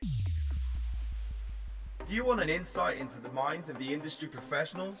Do you want an insight into the minds of the industry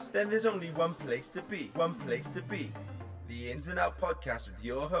professionals? Then there's only one place to be. One place to be. The Ins and Out podcast with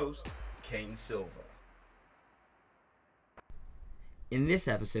your host, Kane Silver. In this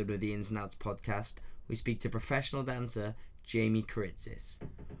episode of the Ins and Outs podcast, we speak to professional dancer Jamie Karitzis.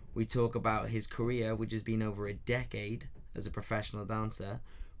 We talk about his career, which has been over a decade as a professional dancer.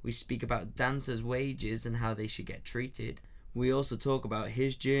 We speak about dancers' wages and how they should get treated. We also talk about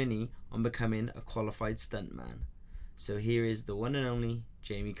his journey on becoming a qualified stuntman. So here is the one and only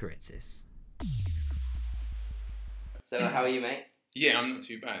Jamie Karitzis. So how are you, mate? Yeah, I'm not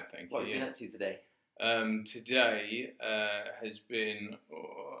too bad, thank you. What have you been up to today? Today has been,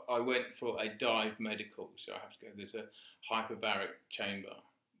 I went for a dive medical, so I have to go, there's a hyperbaric chamber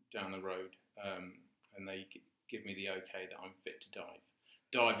down the road, and they give me the okay that I'm fit to dive.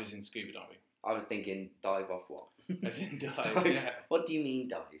 Dive is in scuba diving. I was thinking dive off what? As in dive, yeah. What do you mean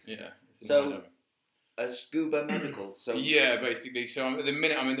dive? Yeah. So, a scuba medical, so... Yeah, basically. So at the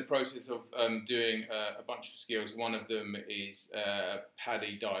minute I'm in the process of doing a bunch of skills. One of them is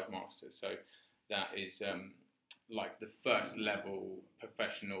PADI Dive Master. So that is like the first level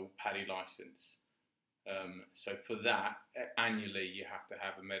professional PADI license. So for that, annually you have to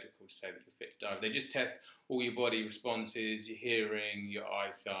have a medical to say that you're fit to dive. They just test all your body responses, your hearing, your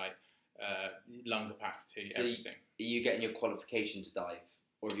eyesight, lung capacity, everything. Are you getting your qualification to dive,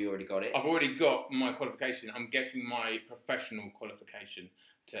 or have you already got it? I've already got my qualification. I'm getting my professional qualification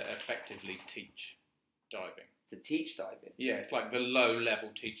to effectively teach diving. To teach diving? Yeah, it's like the low level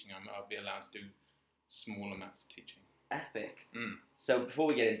teaching. I'll be allowed to do small amounts of teaching. Epic. So before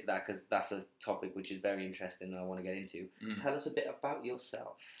we get into that, because that's a topic which is very interesting and I want to get into, tell us a bit about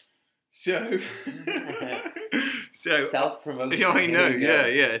yourself. So self-promotion. Yeah, I know.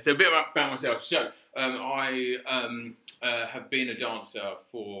 Yeah. So a bit about myself. So I have been a dancer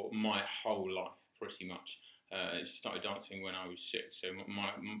for my whole life, pretty much. I started dancing when I was 6. So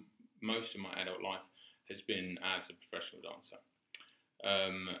most of my adult life has been as a professional dancer.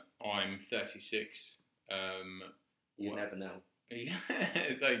 I'm 36. You never know. Yeah,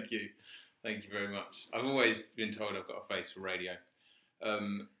 thank you very much. I've always been told I've got a face for radio.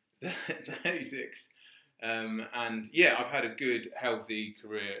 36, and yeah, I've had a good, healthy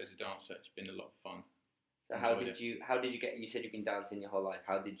career as a dancer. It's been a lot of fun. So how did you get? You said you've been dancing your whole life.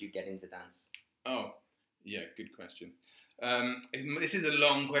 How did you get into dance? Oh, yeah, good question. This is a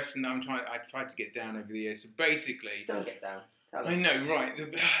long question that I tried to get down over the years. So basically, don't get down. Tell us. I know, right?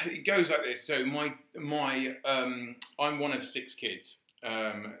 It goes like this. So I'm one of 6 kids.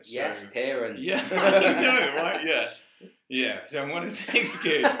 Yes, parents. Yeah, I know, right? Yeah. Yeah, so I'm one of 6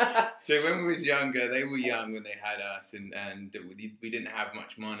 kids. So when we was younger, they were young when they had us, and we didn't have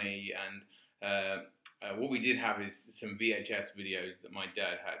much money, and what we did have is some VHS videos that my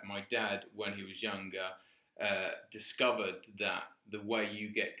dad had. My dad, when he was younger, discovered that the way you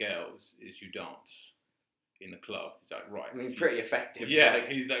get girls is you dance in the club. He's like, right. I mean, pretty effective. Yeah,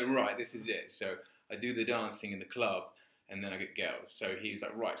 he's like, right, this is it. So I do the dancing in the club, and then I get girls. So he was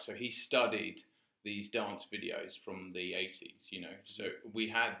like, right. So he studied these dance videos from the 80s, you know. So we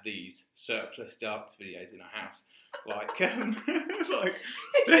had these surplus dance videos in our house, like like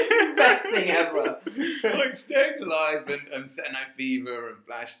it's the best thing ever. Like Staying Alive and Saturday Night Fever and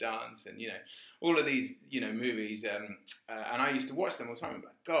Flashdance and, you know, all of these, you know, movies. And I used to watch them all the time. I'm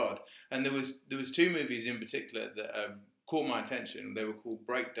like, God. And there was 2 movies in particular that caught my attention. They were called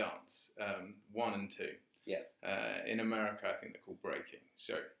Breakdance 1 and 2. Yeah. In America, I think they're called Breaking.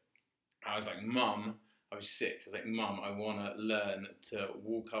 So I was like, Mum, I was 6. I was like, Mum, I want to learn to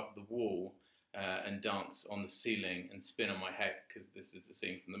walk up the wall and dance on the ceiling and spin on my head, because this is the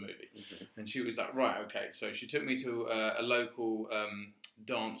scene from the movie. Mm-hmm. And she was like, right, okay. So she took me to a local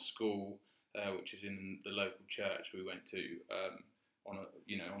dance school, which is in the local church we went to on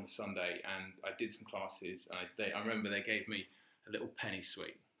a Sunday, and I did some classes. And I remember they gave me a little penny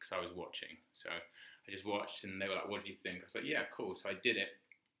sweet because I was watching. So I just watched, and they were like, what do you think? I was like, yeah, cool. So I did it.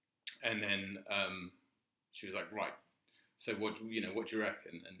 And then she was like, right, so what do you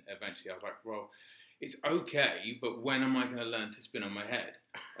reckon? And eventually I was like, well, it's okay, but when am I going to learn to spin on my head?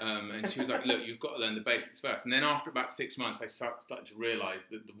 And she was like, look, you've got to learn the basics first. And then after about 6 months, I started to realise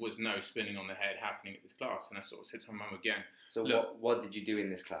that there was no spinning on the head happening at this class. And I sort of said to my mum again. So what did you do in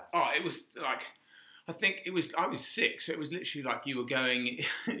this class? Oh, it was like, I was 6, so it was literally like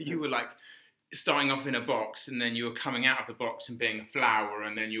you were like, starting off in a box, and then you were coming out of the box and being a flower,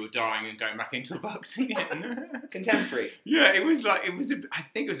 and then you were dying and going back into a box again. Contemporary. Yeah, I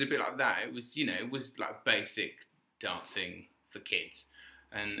think it was a bit like that. It was, it was like basic dancing for kids.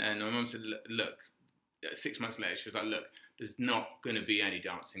 And my mum said, look, 6 months later, she was like, look, there's not going to be any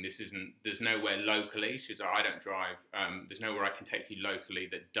dancing. There's nowhere locally. She was like, I don't drive. There's nowhere I can take you locally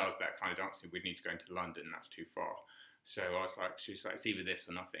that does that kind of dancing. We'd need to go into London. That's too far. So I was like, she was like, it's either this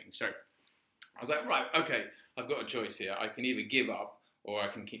or nothing. So I was like, right, okay, I've got a choice here. I can either give up or I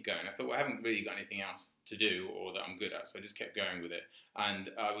can keep going. I thought, well, I haven't really got anything else to do or that I'm good at. So I just kept going with it. And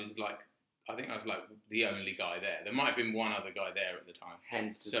I think I was like the only guy there. There might have been one other guy there at the time.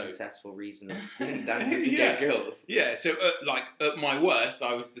 Hence the successful reason of dancing to get girls. Yeah, so at my worst,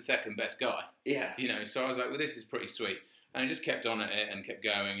 I was the second best guy. Yeah. You know, so I was like, well, this is pretty sweet. And I just kept on at it and kept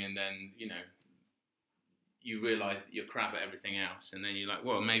going. And then, you know, you realise that you're crap at everything else. And then you're like,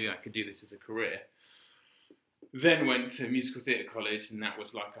 well, maybe I could do this as a career. Then went to musical theatre college, and that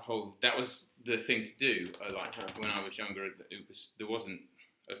was the thing to do. When I was younger, there wasn't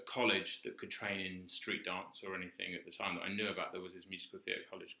a college that could train in street dance or anything at the time that I knew about. There was this musical theatre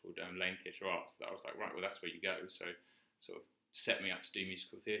college called Lane Theatre Arts that I was like, right, well, that's where you go. So sort of set me up to do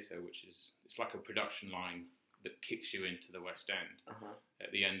musical theatre, it's like a production line that kicks you into the West End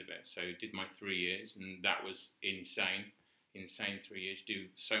at the end of it. So did my 3 years, and that was insane 3 years. Do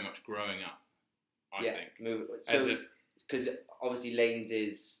so much growing up, I think. So, because obviously Lanes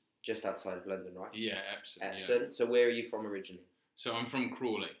is just outside of London, right? Yeah, absolutely. Excellent. Yeah. So where are you from originally? So I'm from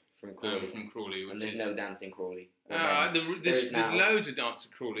Crawley. From Crawley. And there's no dance in Crawley. There's loads of dance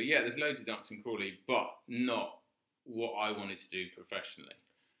in Crawley. Yeah, there's loads of dance in Crawley, but not what I wanted to do professionally.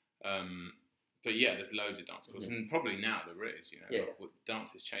 But yeah, there's loads of dance schools, and probably now there is. You know,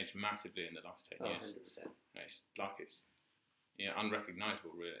 dance has changed massively in the last 10 years. 100%. It's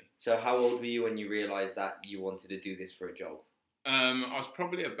unrecognisable, really. So how old were you when you realised that you wanted to do this for a job? I was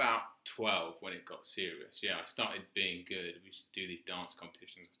probably about 12 when it got serious. Yeah, I started being good. We used to do these dance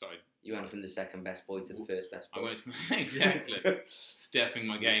competitions. You went from the second best boy to the first best boy. I went from, exactly, stepping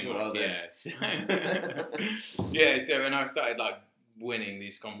my game up. Yeah. Yeah. So when I started winning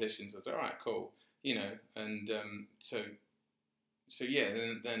these competitions, I was like, all right, cool. You know, and so yeah.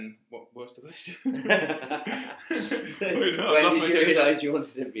 Then what was the question? When did you realise you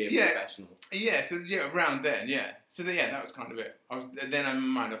wanted to be a professional? Yeah, so around then, So that was kind of it. Then in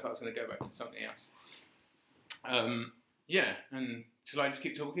my mind, I was going to go back to something else. And shall I just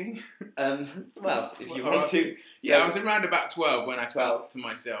keep talking? Well, if you want to. So, I was around about 12 when I felt to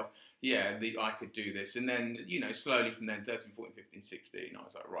myself, I could do this. And then, slowly from then, 13, 14, 15, 16, I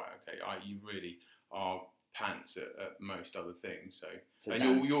was like, right, okay, you really are pants at most other things. So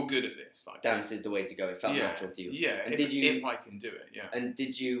and you're good at this. Dance is the way to go. It felt natural to you. Yeah, and if I can do it, yeah. And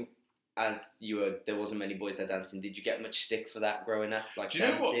did you, there wasn't many boys that dancing, did you get much stick for that growing up? Do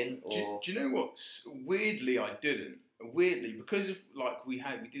you know what? Weirdly, I didn't. Weirdly, because of we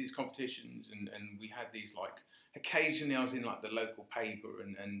did these competitions and we had these occasionally I was in the local paper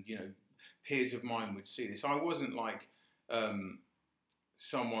and peers of mine would see this. I wasn't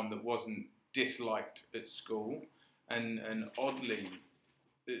someone that wasn't disliked at school, and oddly,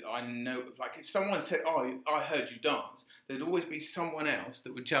 I know if someone said, "Oh, I heard you dance," there'd always be someone else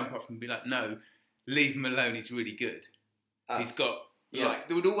that would jump up and be like, "No, leave him alone. He's really good. He's got."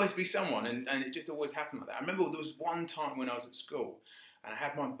 There would always be someone, and it just always happened like that. I remember there was one time when I was at school, and I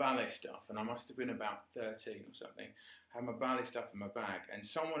had my ballet stuff, and I must have been about 13 or something. I had my ballet stuff in my bag, and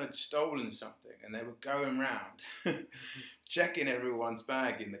someone had stolen something, and they were going round checking everyone's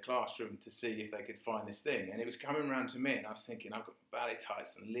bag in the classroom to see if they could find this thing. And it was coming round to me, and I was thinking, I've got ballet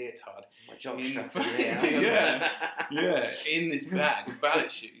tights and leotard. My job's in this bag with ballet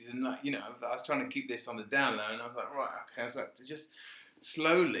shoes, and I was trying to keep this on the down low, and I was like, right, okay, I was just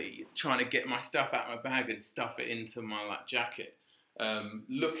slowly trying to get my stuff out of my bag and stuff it into my jacket,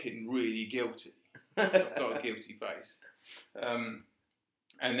 looking really guilty. So I've got a guilty face.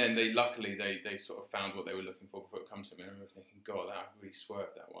 And then they sort of found what they were looking for before it come to me. And I remember thinking, God, I've really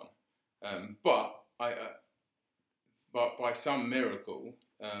swerved that one. But by some miracle,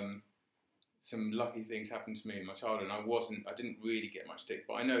 some lucky things happened to me in my childhood. And I didn't really get much stick,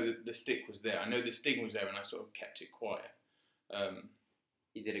 but I know that the stick was there. I know the stigma was there, and I sort of kept it quiet.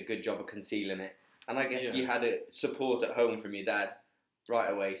 You did a good job of concealing it. And I guess you had support at home from your dad right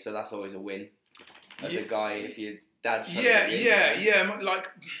away, so that's always a win. As a guy, if your dad...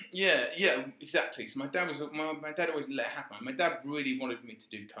 exactly. So my dad always let it happen. My dad really wanted me to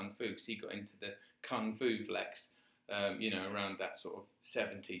do Kung Fu, because he got into the Kung Fu flex, around that sort of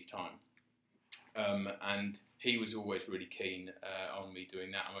 70s time. And he was always really keen on me doing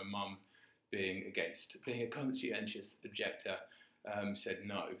that. And my mum, being a conscientious objector, said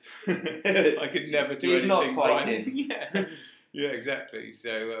no. I could never do anything. He's not fighting. Yeah, exactly.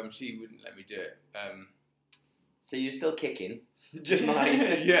 So she wouldn't let me do it. So you're still kicking? Just not, yeah,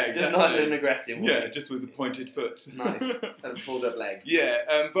 exactly. Just not an aggressive one. Yeah, just with the pointed foot. Nice. And pulled up leg.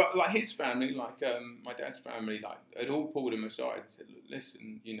 Yeah, but like his family, like my dad's family, like had all pulled him aside and said, "Look,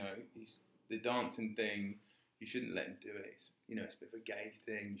 listen, he's the dancing thing. You shouldn't let him do it. It's it's a bit of a gay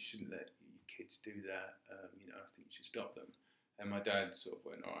thing. You shouldn't let your kids do that. I think you should stop them." And my dad sort of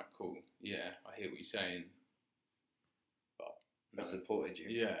went, "All right, cool. Yeah, I hear what you're saying." I supported you.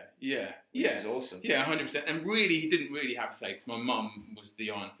 Yeah. Which is awesome. Yeah, 100%. And really, he didn't really have a say because my mum was the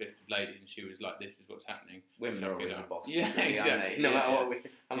iron-fisted lady, and she was like, "This is what's happening." Women are always the boss. Yeah, exactly. No matter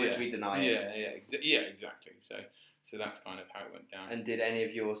how much we deny it. Yeah, exactly. So that's kind of how it went down. And did any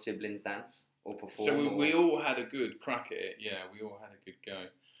of your siblings dance or perform? So we all had a good crack at it. Yeah, we all had a good go.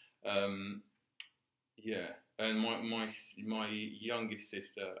 Yeah, and my youngest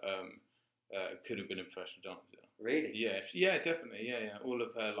sister could have been a professional dancer. Really? Yeah, definitely. Yeah. All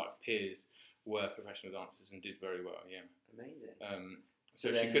of her peers were professional dancers and did very well. Yeah. Amazing.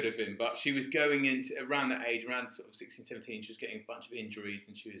 So she could have been, but she was going into around that age, around sort of 16, 17. She was getting a bunch of injuries,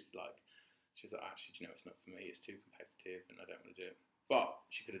 and she was like, actually, it's not for me. It's too competitive, and I don't want to do it. But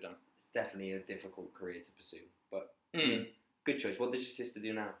she could have done. It's definitely a difficult career to pursue, but good choice. What does your sister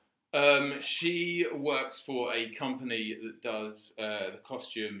do now? She works for a company that does the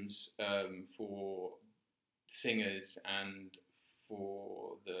costumes for singers and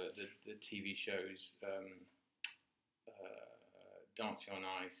for the TV shows Dancing on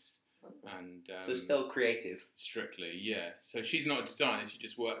Ice and so still creative. Strictly, yeah. So she's not a designer; she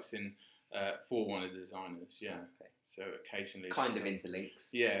just works in for one of the designers. Yeah. Okay. So occasionally, kind of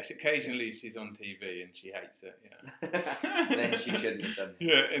interlinks. Yeah. Occasionally she's on TV and she hates it. Yeah. Then she shouldn't have done this.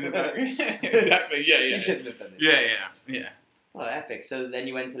 Yeah, in the back. Exactly. Yeah. She shouldn't have done this. Yeah. Oh, epic. So then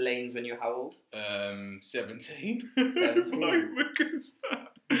you went to Lanes when you were how old? 17. 17. Because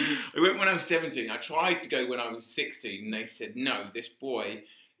I went when I was 17. I tried to go when I was 16, and they said, "No, this boy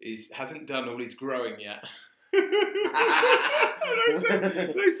hasn't done all his growing yet." And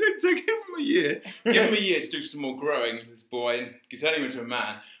they said, "So give him a year. Give him a year to do some more growing, this boy, and turn him into a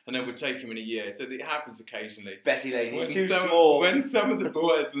man, and then we'll take him in a year." So it happens occasionally. Betty Lane is too small. When some of the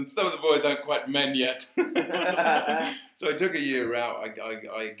boys aren't quite men yet. So I took a year out.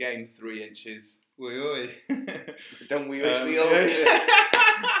 I gained 3 inches. Oi. Don't we wish we all did?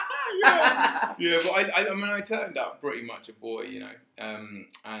 Yeah, but I turned out pretty much a boy, and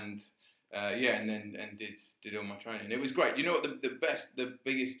then did all my training. It was great. You know what? The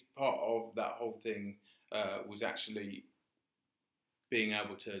biggest part of that whole thing was actually being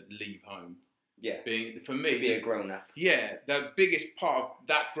able to leave home. Yeah. For me, to be a grown up. Yeah, the biggest part of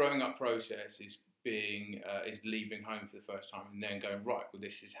that growing up process is leaving home for the first time and then going, right, well,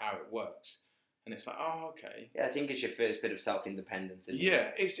 this is how it works. And it's like, oh, okay. Yeah, I think it's your first bit of self-independence, isn't it?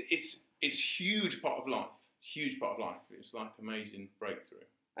 Yeah, it's huge part of life. Huge part of life. It's like amazing breakthrough.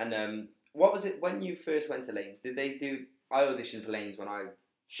 And what was it when you first went to Lanes? I auditioned for Lanes when I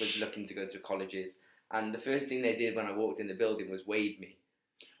was looking to go to colleges, and the first thing they did when I walked in the building was weighed me.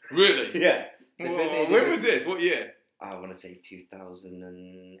 Really? Yeah. When was this? What year? I want to say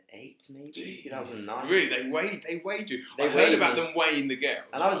 2008, maybe. Jeez. 2009. Really? They weighed you. I heard about them weighing the girls.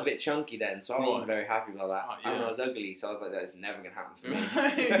 And I was a bit chunky then, so I wasn't very happy about that. Yeah. And I was ugly, so I was like, that's never going to happen for me.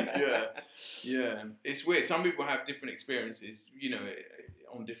 Yeah. It's weird. Some people have different experiences,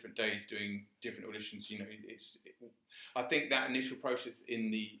 on different days doing different auditions. I think that initial process in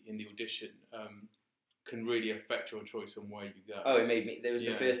the audition can really affect your choice on where you go. Oh, it made me. That was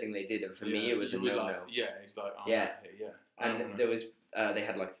the first thing they did, and for me, it was a no-no. It's like, And there was, they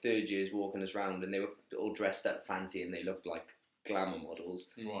had like third years walking us around, and they were all dressed up fancy, and they looked like glamour models.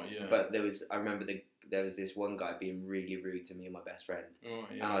 Right, yeah. But I remember there was this one guy being really rude to me and my best friend,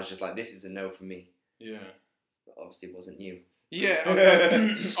 and I was just like, this is a no for me. Yeah. But obviously, it wasn't you. Yeah,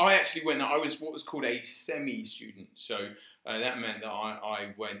 I actually went. I was what was called a semi-student, so that meant that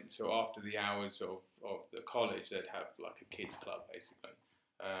I went. So after the hours of the college, they'd have like a kids club basically,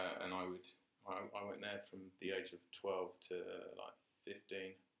 and I went there from the age of 12 to like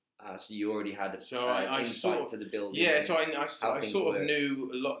 15. So you already had insight to the building. Yeah, so I sort of knew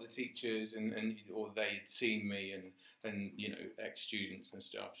a lot of the teachers or they'd seen me and ex-students and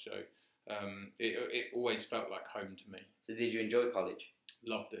stuff. So. It always felt like home to me. So did you enjoy college?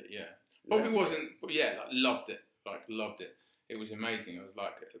 Loved it, yeah. Probably wasn't, but yeah, loved it. Loved it. It was amazing. I was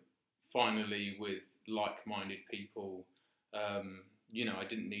like, finally with like-minded people. I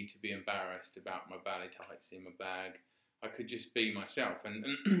didn't need to be embarrassed about my ballet tights in my bag. I could just be myself. And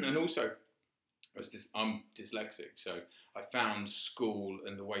also, I'm dyslexic, so I found school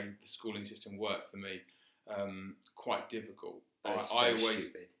and the way the schooling system worked for me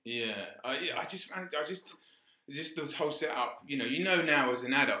stupid. I just just the whole setup. You know now as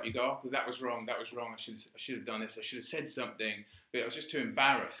an adult, you go, oh, that was wrong. I should have done this. I should have said something. But I was just too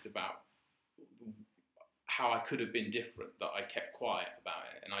embarrassed about how I could have been different that I kept quiet about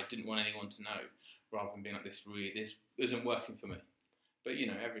it, and I didn't want anyone to know, rather than being like, this isn't working for me. But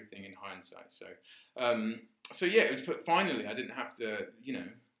everything in hindsight. So yeah, it was. But finally, I didn't have to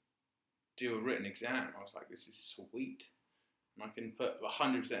do a written exam. I was like, this is sweet. And I can put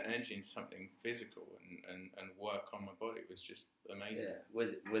 100% energy into something physical and work on my body. It was just amazing. Yeah.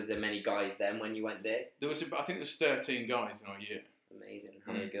 Was there many guys then when you went there? I think there was 13 guys in our year. Amazing.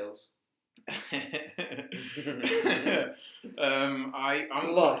 How many girls? I'm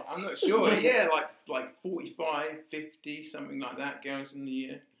not sure. Yeah, like 45, 50, something like that, girls in the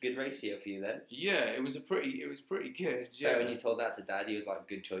year. Good ratio for you then. Yeah, it was pretty good. Yeah. When you told that to Dad, he was like,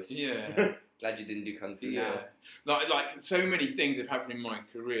 good choice. Yeah. Glad you didn't do kung fu Yeah. now. Like so many things have happened in my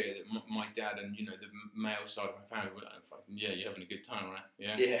career that my dad and the male side of my family were like, yeah, you're having a good time, right?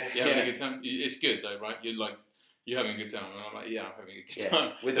 Yeah. You're having a good time. It's good though, right? You're having a good time, and I'm like, yeah, I'm having a good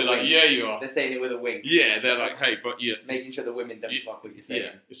time. They're like, yeah, you are. They're saying it with a wink. Yeah, they're like, hey, but yeah, making sure the women don't fuck what you're saying.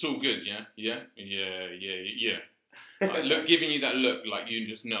 Yeah, it's all good, yeah. Like, look, giving you that look, like you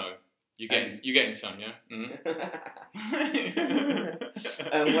just know you're getting some, yeah.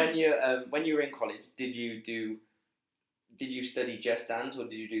 And when you were in college, did you study just dance, or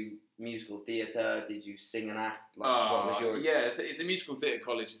did you do musical theatre? Did you sing and act? What was your? Yeah, it's a musical theatre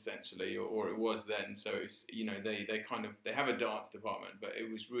college essentially, or it was then. So it's they have a dance department, but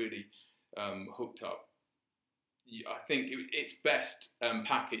it was really hooked up. I think it's best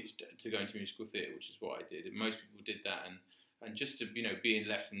packaged to go into musical theatre, which is what I did. And most people did that, and just to be in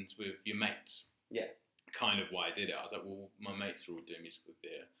lessons with your mates. Yeah. Kind of why I did it. I was like, well, my mates are all doing musical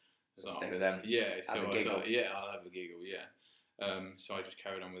theatre. So stay with them. Yeah, so have I a was giggle. like, yeah, I'll have a giggle, yeah. So I just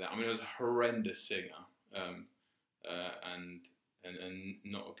carried on with that. I mean, I was a horrendous singer, and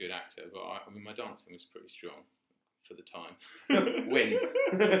not a good actor, but my dancing was pretty strong for the time. Win.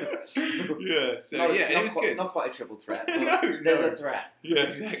 Yeah, so and it was good. Not quite a triple threat. No, there's a threat. Yeah,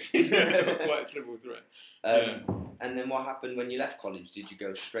 exactly. Not quite a triple threat. And then what happened when you left college? Did you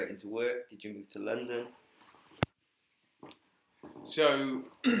go straight into work? Did you move to London? So,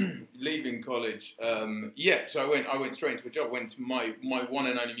 leaving college, so I went straight into a job. Went to my one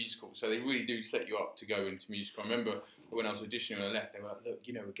and only musical. So they really do set you up to go into musical. I remember when I was auditioning when I left, they were like, look,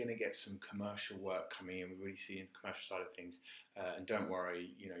 we're going to get some commercial work coming in. We're really seeing the commercial side of things. And don't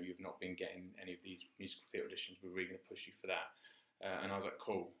worry, you've not been getting any of these musical theatre auditions. We're really going to push you for that. And I was like,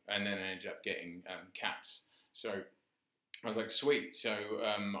 cool. And then I ended up getting Cats. So I was like, sweet. So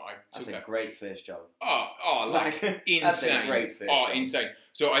I took That's a great first job. Like insane. That's a great first job. Insane.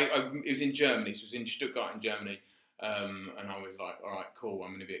 So it was in Germany. So it was in Stuttgart in Germany. And I was like, all right, cool.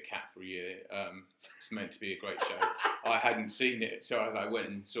 I'm going to be a cat for a year. It's meant to be a great show. I hadn't seen it, so I went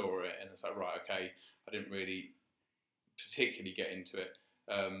and saw it, and I was like, right, okay. I didn't really particularly get into it.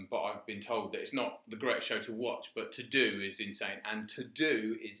 But I've been told that it's not the greatest show to watch, but to do is insane. And to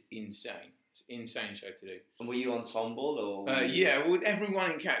do is insane. It's an insane show to do. And were you ensemble or? Yeah, well,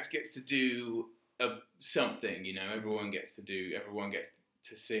 everyone in Cats gets to do something. Everyone gets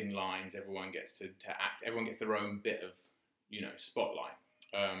to sing lines. Everyone gets to act. Everyone gets their own bit of spotlight.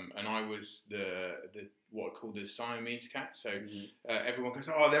 And I was the what I call the Siamese cat. So everyone goes,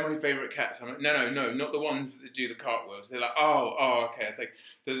 oh, they're my favourite cats. I'm like, no, not the ones that do the cartwheels. They're like, oh, okay. It's like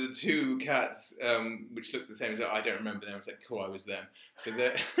they're the two cats which look the same. Like, I don't remember them. It's like, cool, I was them. So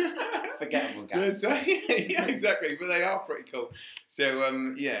they're forgettable cats. Yeah, exactly. But they are pretty cool. So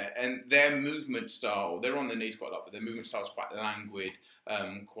and their movement style, they're on their knees quite a lot, but their movement style is quite languid,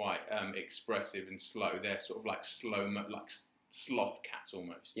 quite expressive and slow. They're sort of like sloth cats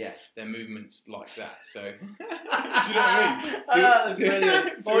almost. Yeah. Their movements like that. So do you know what I mean?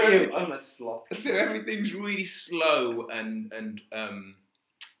 That's brilliant. I'm a sloth. So everything's really slow and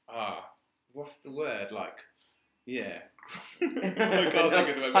what's the word? Like, yeah. I can't think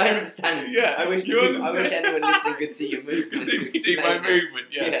of the word. I understand. Yeah. I wish anyone listening could see your movement. See my movement,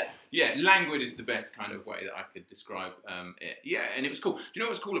 yeah. Yeah, languid is the best kind of way that I could describe it. Yeah, and it was cool. Do you know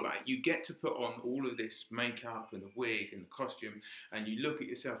what's cool about it? You get to put on all of this makeup and the wig and the costume, and you look at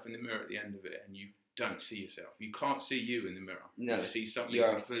yourself in the mirror at the end of it, and you don't see yourself. You can't see you in the mirror. No, you see something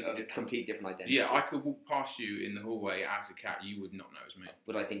completely different. Complete different identity. Yeah, I could walk past you in the hallway as a cat. You would not know it was me.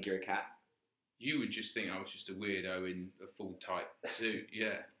 Would I think you're a cat? You would just think I was just a weirdo in a full tight suit.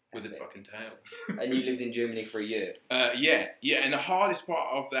 Yeah. With a fucking tail. And you lived in Germany for a year? Yeah. And the hardest part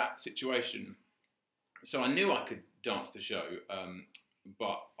of that situation, so I knew I could dance the show,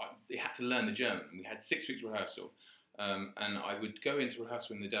 but I had to learn the German. We had 6 weeks rehearsal. And I would go into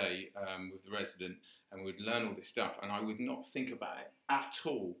rehearsal in the day with the resident, and we'd learn all this stuff, and I would not think about it at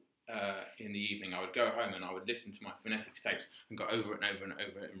all in the evening. I would go home and I would listen to my phonetics tapes and go over it and over and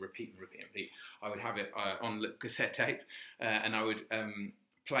over it and repeat and repeat and repeat. I would have it on cassette tape, and I would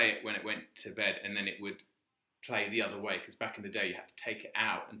play it when it went to bed, and then it would play the other way, because back in the day you had to take it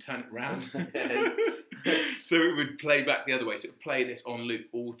out and turn it around. So it would play back the other way. So it would play this on loop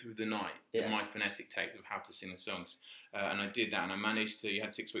all through the night, my phonetic tape of how to sing the songs. And I did that, and I managed to, you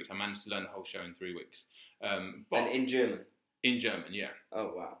had 6 weeks, I managed to learn the whole show in 3 weeks. And in German? In German, yeah.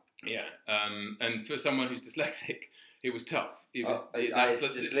 Oh, wow. Yeah. And for someone who's dyslexic, it was tough. It was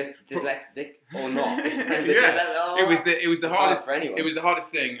dyslexic or not? It was the hardest for anyone. It was the hardest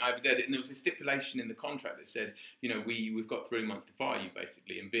thing I ever did, and there was a stipulation in the contract that said, we've got 3 months to fire you,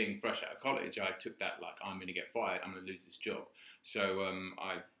 basically. And being fresh out of college, I took that like, I'm going to get fired, I'm going to lose this job. So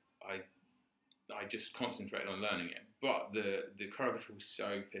I just concentrated on learning it. But the choreographer was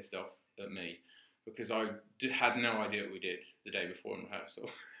so pissed off at me, because I had no idea what we did the day before in rehearsal.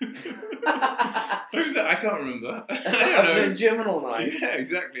 I can't remember. I don't know. The German all night. Yeah,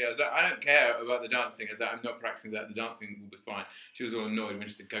 exactly. I was like, I don't care about the dancing. I was like, I'm not practicing that. The dancing will be fine. She was all annoyed when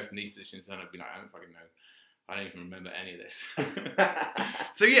she said go from these positions, and I'd be like, I don't fucking know. I don't even remember any of this.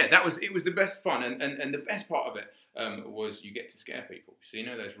 So yeah, it was the best fun, and the best part of it was you get to scare people. So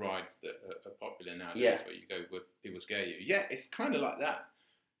those rides that are popular nowadays, where you go where people scare you. Yeah, it's kind of like that.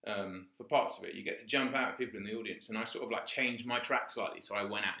 For parts of it, you get to jump out at people in the audience, and I sort of like changed my track slightly, so I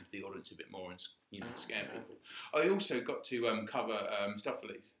went out into the audience a bit more and scare people. I also got to cover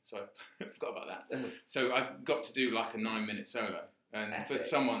Stuffleys, so I forgot about that. So I got to do like a 9-minute solo, and for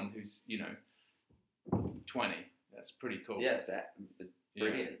someone who's 20, that's pretty cool. Yeah, that was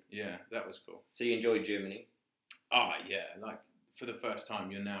brilliant. Yeah, that was cool. So you enjoyed Germany? Yeah, like for the first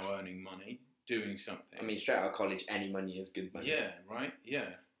time, you're now earning money doing something. I mean, straight out of college, any money is good money. Yeah, right. Yeah.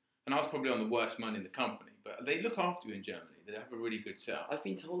 And I was probably on the worst money in the company, but they look after you in Germany. They have a really good setup. I've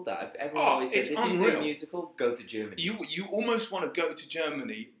been told that. Everyone always says, if you do a musical, go to Germany. You almost want to go to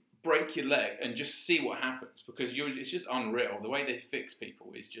Germany, break your leg, and just see what happens, because it's just unreal. The way they fix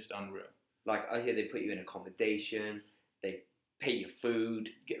people is just unreal. Like, I hear they put you in accommodation, they pay your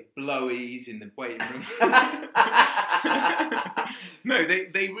food. Get blowies in the waiting room. No, they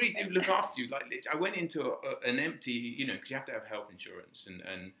really do look after you. Like, I went into an empty, because you have to have health insurance,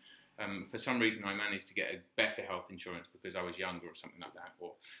 and for some reason I managed to get a better health insurance because I was younger or something like that,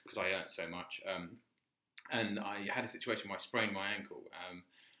 or because I earned so much. And I had a situation where I sprained my ankle,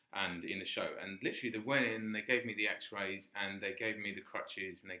 and in the show, and literally they went in, they gave me the X-rays, and they gave me the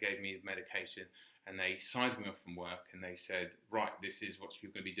crutches, and they gave me the medication, and they signed me off from work, and they said, right, this is what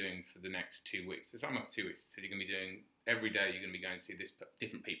you're going to be doing for the next 2 weeks. So I'm off 2 weeks. They said you're going to be doing every day. You're going to be going to see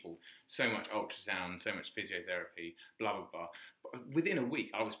different people, so much ultrasound, so much physiotherapy, blah blah blah. But within a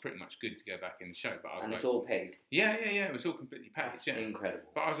week, I was pretty much good to go back in the show. But I was it's all paid. Yeah. It was all completely paid. That's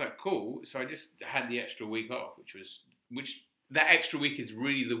incredible. But I was like, cool. So I just had the extra week off, which that extra week is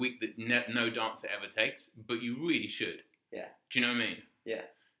really the week that no dancer ever takes, but you really should. Yeah. Do you know what I mean? Yeah.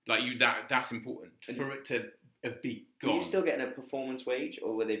 Like that's important for it to be gone. Were you still getting a performance wage,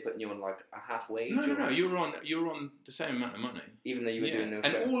 or were they putting you on like a half wage? No. You were on the same amount of money, even though you were doing no show.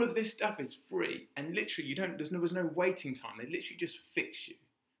 And all of this stuff is free, and literally there was no waiting time. They literally just fix you.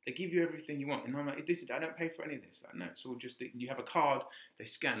 They give you everything you want, and I'm like, I don't pay for any of this. Like, no, it's all just you have a card, they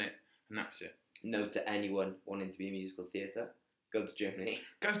scan it, and that's it. Note to anyone wanting to be in musical theatre: go to Germany.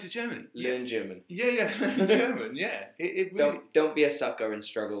 Go to Germany. Learn German. Yeah, learn German. Yeah, it really... Don't be a sucker and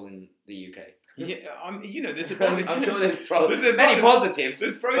struggle in the UK. Yeah, there's I'm sure there's many positives.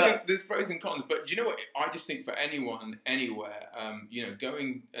 There's pros and cons, but do you know what? I just think for anyone, anywhere,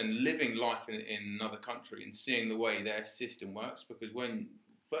 going and living life in another country and seeing the way their system works, because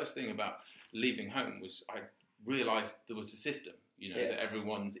first thing about leaving home was I realised there was a system, that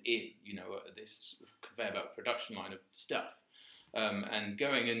everyone's in, this conveyor belt production line of stuff. And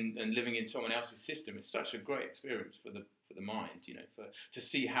going and living in someone else's system is such a great experience for the mind, to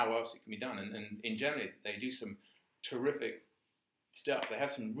see how else it can be done. And in Germany, they do some terrific stuff. They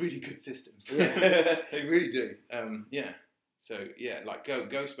have some really good systems. Yeah. They really do. So like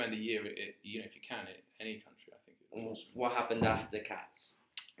go spend a year, if you can, in any country. I think it would be awesome. What happened after Cats?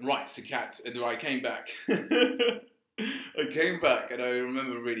 Right, so Cats. I came back. I came back, and I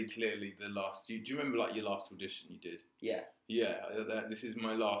remember really clearly the last. Do you remember like your last audition you did? Yeah. Yeah. This is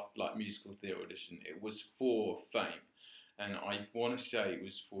my last like musical theatre audition. It was for Fame, and I want to say it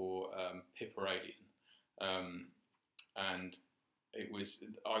was for Pippa Alien, and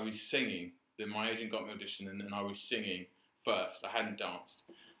I was singing. My agent got me audition, and I was singing first. I hadn't danced,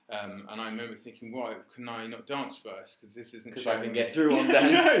 And I remember thinking, why can I not dance first? Because this isn't. Because I can get through on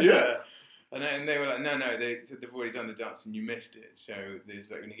dance. Yeah. And they were like, no, they said they've already done the dance and you missed it, so they're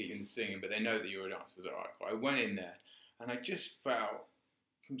going to get you into singing, but they know that you're a dancer. I was like, all right, cool. I went in there, and I just felt,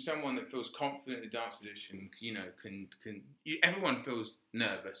 from someone that feels confident in the dance position, everyone feels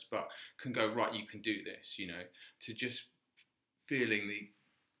nervous, but can go, right, you can do this, to just feeling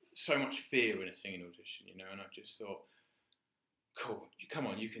so much fear in a singing audition, and I just thought, cool, come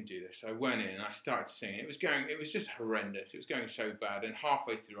on, you can do this. So I went in and I started singing. It was just horrendous. It was going so bad. And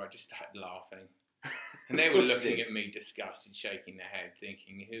halfway through, I just started laughing. And they were looking at me disgusted, shaking their head,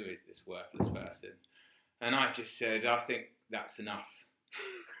 thinking, who is this worthless person? And I just said, I think that's enough.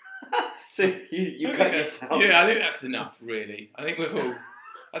 So you cut yourself. Yeah, I think that's enough, really. I think we've all,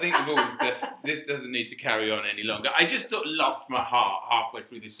 this doesn't need to carry on any longer. I just sort of lost my heart halfway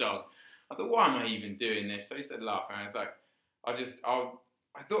through the song. I thought, why am I even doing this? So I started laughing. I was like, I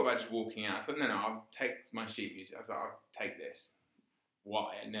thought about just walking out. I thought, no, I'll take my sheet music. I was like, I'll take this.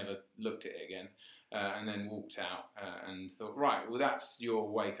 Why? I never looked at it again. And then walked out and thought, right, well, that's your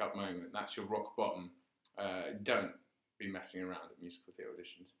wake-up moment. That's your rock bottom. Don't be messing around at musical theatre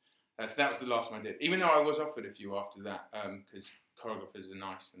auditions. So that was the last one I did. Even though I was offered a few after that, because choreographers are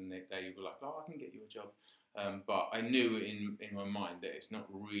nice and they were like, oh, I can get you a job. But I knew in my mind that it's not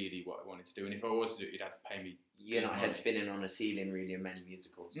really what I wanted to do. And if I was to do it, you'd have to pay me. You're not head spinning on a ceiling really in many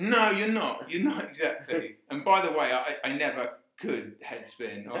musicals. No, you're not. You're not exactly. And by the way, I never could head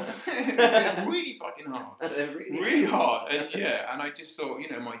spin. Really fucking hard. Really hard. And and I just thought,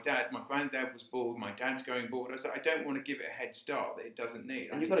 my granddad was bald, my dad's going bald. I was like, I don't want to give it a head start that it doesn't need.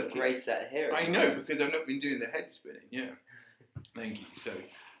 And you've got a great set of hair. I know, because I've not been doing the head spinning. Yeah. Thank you. So,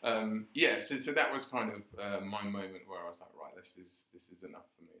 so that was kind of my moment where I was like, right, this is enough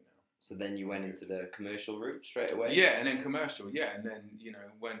for me now. So then you went into the commercial route straight away? Yeah, and then commercial, and then,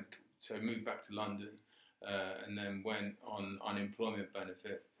 moved back to London, and then went on unemployment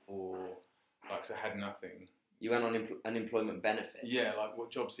benefit for, so I had nothing. You went on unemployment benefit? Yeah, like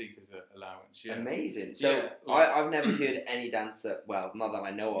what job seekers allowance, yeah. Amazing. So I've never heard any dancer, well, not that I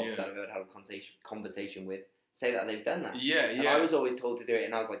know of, that I've ever had a conversation with, say that they've done that. Yeah. And I was always told to do it,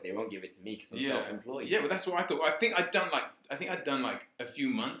 and I was like, they won't give it to me because I'm self-employed. Yeah, well, that's what I thought. I think I'd done like a few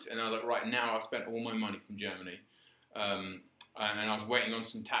months, and I was like, right, now I've spent all my money from Germany, and I was waiting on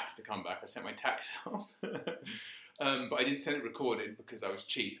some tax to come back. I sent my tax off, but I didn't send it recorded because I was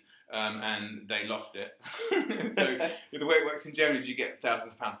cheap, and they lost it. So the way it works in Germany is you get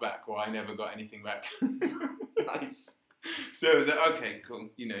thousands of pounds back. Well, I never got anything back. Nice. So I was like, okay, cool,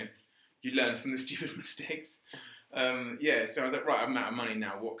 you learn from the stupid mistakes. So I was like, right, I'm out of money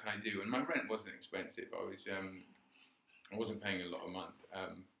now. What can I do? And my rent wasn't expensive. I wasn't paying a lot a month.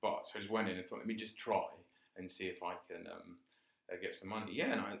 But so I just went in and thought, let me just try and see if I can get some money.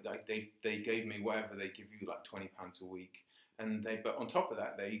 Yeah, and they gave me whatever they give you, like £20 a week. But on top of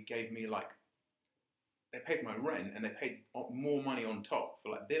that, they gave me they paid my rent and they paid more money on top for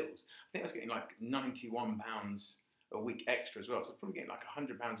like bills. I think I was getting like £91 a week extra as well. So I was probably getting like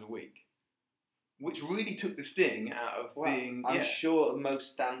 £100 a week. Which really took the sting out of being. I'm sure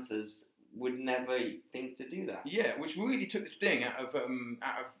most dancers would never think to do that. Yeah, which really took the sting out of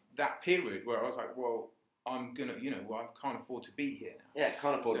that period where I was like, well, I'm gonna, I can't afford to be here now. Yeah,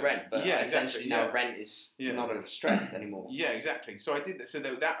 can't afford rent, but essentially now rent is not a stress anymore. Yeah, exactly. So I did that. So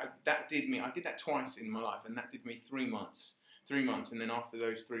that did me. I did that twice in my life, and that did me 3 months. 3 months, and then after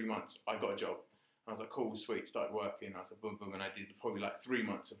those 3 months, I got a job. I was like, cool, sweet. Started working. I was like, boom, boom, and I did probably like 3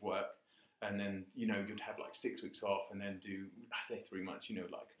 months of work. And then, you'd have like 6 weeks off and then do, I say 3 months,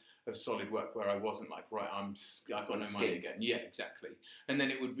 like of solid work where I wasn't like, right, I've got no money again. Yeah, exactly. And then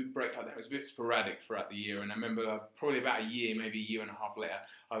it would break like that. It was a bit sporadic throughout the year. And I remember probably about a year, maybe a year and a half later,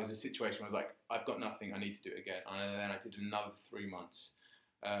 I was in a situation where I was like, I've got nothing, I need to do it again. And then I did another 3 months.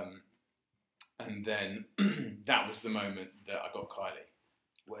 And then that was the moment that I got Kylie.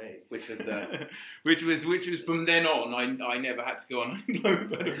 Which was the which was from then on I never had to go on unemployment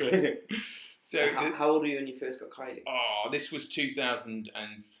benefit. So how old were you when you first got Kylie? This was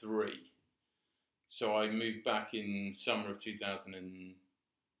 2003. So I moved back in summer of 2001,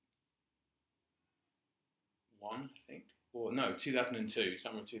 I think, or no, 2002,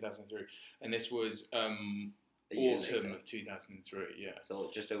 summer of 2003, and this was autumn of 2003, yeah. So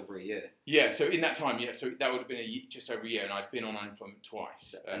just over a year. Yeah, so in that time, so that would have been just over a year, and I'd been on unemployment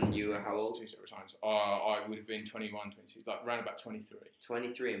twice. And you were how old? 2 separate times. I would have been 21, 22, like around about 23.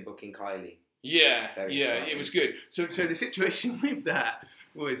 23 and booking Kylie. Yeah, it was good. So the situation with that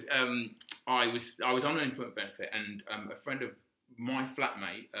was I was on unemployment benefit, and a friend of my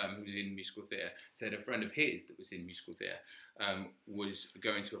flatmate, who was in musical theatre, said a friend of his that was in musical theatre was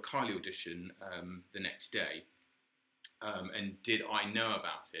going to a Kylie audition the next day, and did I know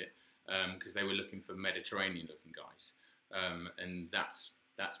about it because they were looking for Mediterranean-looking guys, and that's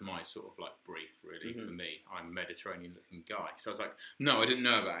my sort of like brief really for me. I'm a Mediterranean-looking guy, so I was like, no, I didn't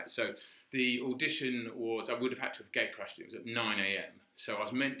know about it. So the audition was, I would have had to have gate crashed. It was at 9 a.m. So I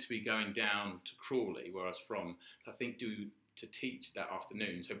was meant to be going down to Crawley, where I was from, I think to teach that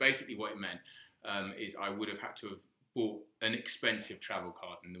afternoon. So basically what it meant is I would have had to have bought an expensive travel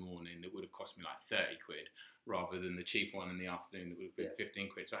card in the morning that would have cost me like 30 quid rather than the cheap one in the afternoon that would have been 15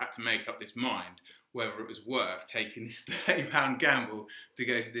 quid. So I had to make up this mind whether it was worth taking this £30 gamble to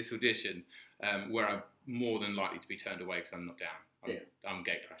go to this audition where I'm more than likely to be turned away because I'm not down. I'm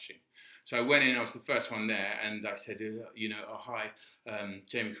gate crashing. So I went in, I was the first one there, and I said, hi,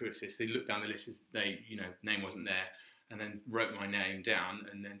 Jamie Karitzis. They looked down the list, name wasn't there, and then wrote my name down,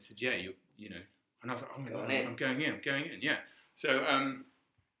 and then said, yeah, and I was like, oh my God, I'm going in, yeah. So,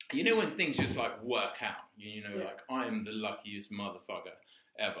 when things just like work out, like I am the luckiest motherfucker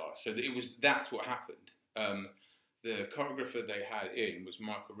ever. So that's what happened. The choreographer they had in was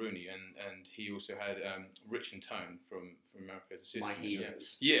Michael Rooney, and he also had Rich and Tone from America's Assistant. My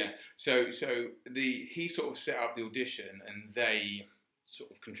heroes. Yeah. So he sort of set up the audition, and they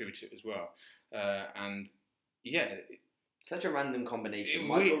sort of contributed as well. And yeah. Such a random combination.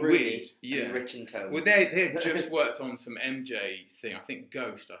 Michael Rooney and Rich and Tone. Well, they had just worked on some MJ thing. I think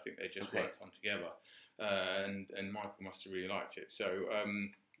Ghost. I think they just worked on together, and Michael must have really liked it. So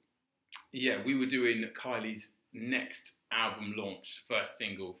we were doing Kylie's next album launch, first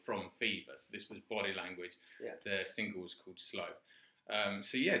single from Fever. So this was Body Language. Yeah. The single was called Slow.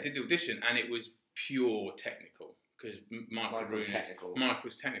 Did the audition, and it was pure technical because Michael's technical.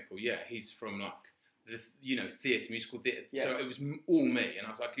 Yeah, he's from like the theatre, musical theatre. Yeah. So it was all me, and I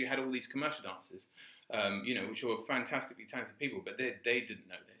was like, you had all these commercial dancers, which were fantastically talented people, but they didn't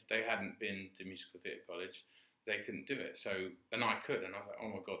know this. They hadn't been to musical theatre college. They couldn't do it. So, and I could, and I was like, oh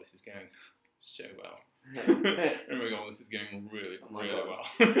my God, this is going so well. Oh my God, this is going really well.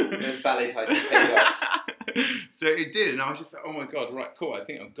 Those ballet titles paid off. So it did, and I was just like, oh my God, right, cool, I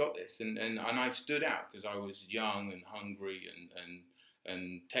think I've got this. And I stood out because I was young and hungry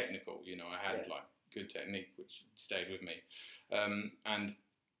and technical. I had like good technique, which stayed with me. And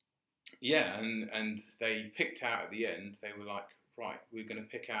they picked out at the end, they were like, right, we're going to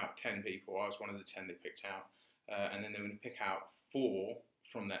pick out 10 people. I was one of the 10 they picked out. And then they were going to pick out 4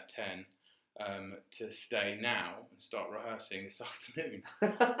 from that 10 to stay now and start rehearsing this afternoon.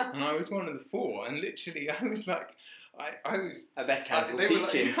 And I was one of the 4. And literally, I was like, I was... At best counsel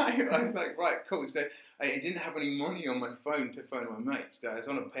teaching. I was like, right, cool. So I didn't have any money on my phone to phone my mates. I was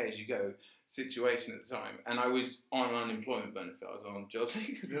on a pay-as-you-go situation at the time, and I was on unemployment benefit. I was on job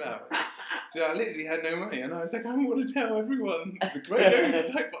seekers allowance, so I literally had no money. And I was like, I want to tell everyone the great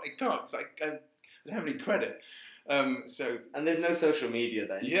news, but I can't. So I don't have any credit. And there's no social media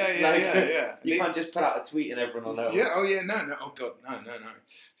then. Yeah. You can't just put out a tweet and everyone will know. Yeah. Oh yeah. No. Oh God. No.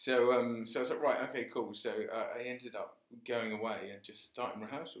 So I was like, right, okay, cool. So I ended up going away and just starting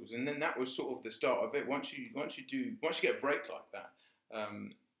rehearsals, and then that was sort of the start of it. Once you get a break like that.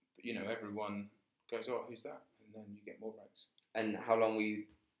 Everyone goes, oh, who's that? And then you get more breaks. And how long were you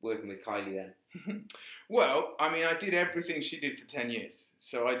working with Kylie then? Well, I mean, I did everything she did for 10 years.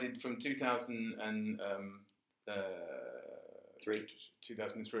 So I did from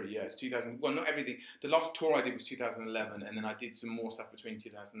 2003, yes. 2000, well, not everything. The last tour I did was 2011, and then I did some more stuff between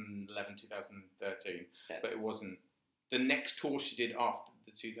 2011 2013. Yeah. But it wasn't... The next tour she did after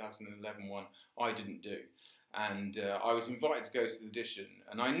the 2011 one, I didn't do. And I was invited to go to the audition,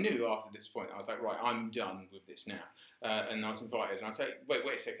 and I knew after this point, I was like, right, I'm done with this now. And I was invited, and I was like,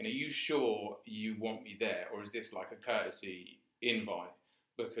 wait a second, are you sure you want me there, or is this like a courtesy invite?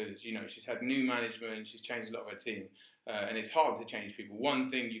 Because, she's had new management, she's changed a lot of her team, and it's hard to change people. One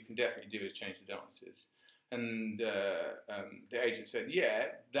thing you can definitely do is change the dancers. And the agent said,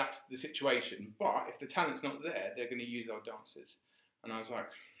 yeah, that's the situation, but if the talent's not there, they're going to use our dancers. And I was like,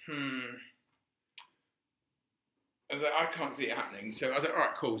 I was like, I can't see it happening. So I was like, all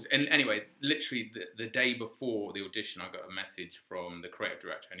right, cool. And anyway, literally the day before the audition, I got a message from the creative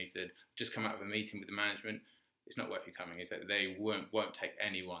director, and he said, just come out of a meeting with the management. It's not worth you coming. He said they won't take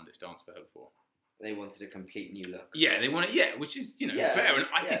anyone that's danced for her before. They wanted a complete new look. Yeah, they want it. Which is fair. And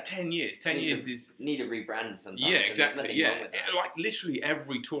I did 10 years. 10 years is need a rebrand sometimes. Yeah, exactly. Yeah, like literally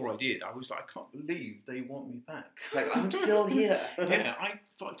every tour I did, I was like, I can't believe they want me back. Like I'm still here. Yeah, I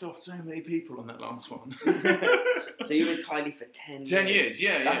fucked off so many people on that last one. So you were with Kylie for 10 years. 10 years.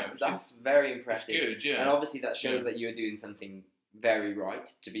 Yeah, that's very impressive. Good. Yeah, and obviously that shows that you were doing something very right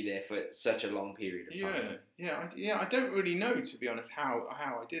to be there for such a long period of time. I don't really know, to be honest, how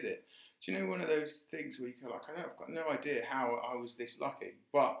I did it. Do you know, one of those things where you go like, I've got no idea how I was this lucky,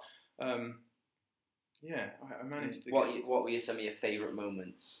 but I managed to. What were some of your favourite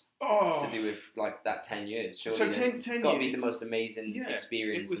moments to do with like that 10 years? Surely so 10 years got to be the most amazing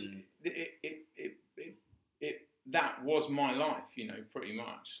experience. That was my life, pretty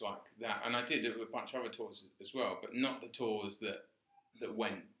much like that. And I did a bunch of other tours as well, but not the tours that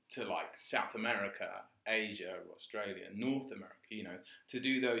went to like South America, Asia, Australia, North America. To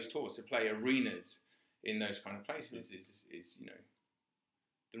do those tours, to play arenas in those kind of places is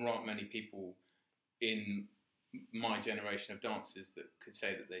there aren't many people in my generation of dancers that could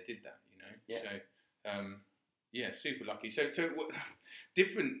say that they did that. So super lucky. So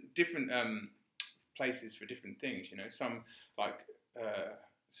different places for different things. Some like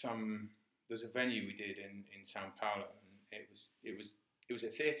there's a venue we did in Sao Paulo, and it was a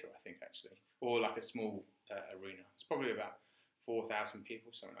theatre, I think, actually, or like a small arena. It's probably about 4,000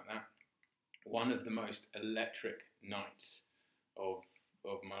 people, something like that. One of the most electric nights of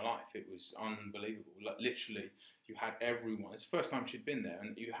my life. It was unbelievable. Like, literally, you had everyone. It's the first time she'd been there,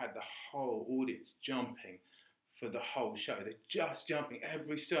 and you had the whole audience jumping for the whole show. They're just jumping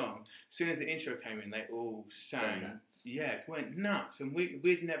every song. As soon as the intro came in, they all sang. It went nuts, and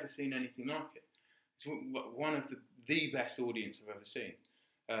we'd never seen anything like it. It's one of the best audience I've ever seen.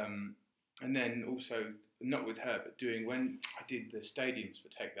 And then also, not with her, but when I did the stadiums for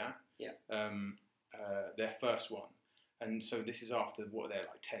Take That, their first one. And so this is after, they're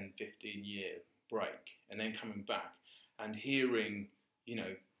like 10, 15 year break, and then coming back and hearing,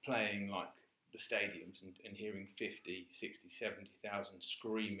 playing like the stadiums and hearing 50, 60, 70,000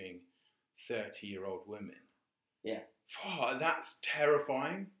 screaming 30-year-old women. Yeah. Oh, that's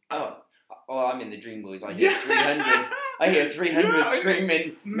terrifying. Oh, I'm in the Dream Boys. I hear 300. I hear 300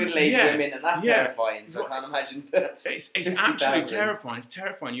 screaming middle-aged women, and that's terrifying. So I can't imagine. It's actually terrifying. It's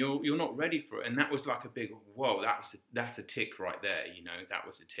terrifying. You're not ready for it, and that was like a big whoa. That's a tick right there. That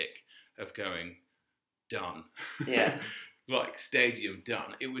was a tick of going done. Yeah. Like stadium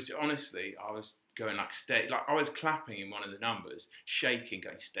done. It was honestly, I was going like I was clapping in one of the numbers, shaking,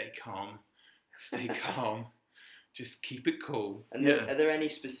 going stay calm, just keep it cool. And are there any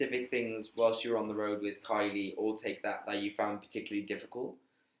specific things whilst you're on the road with Kylie or Take That you found particularly difficult?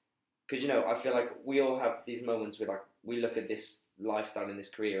 Because I feel like we all have these moments where like we look at this lifestyle and this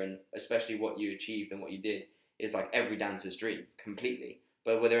career, and especially what you achieved and what you did is like every dancer's dream completely.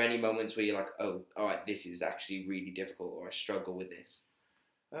 But were there any moments where you're like, oh, all right, this is actually really difficult, or I struggle with this?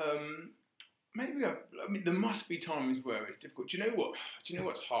 Maybe there must be times where it's difficult. Do you know what? Do you know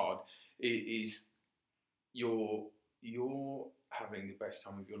what's hard? Is you're having the best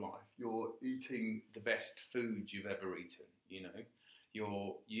time of your life. You're eating the best food you've ever eaten.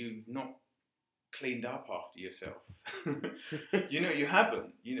 You've not cleaned up after yourself. You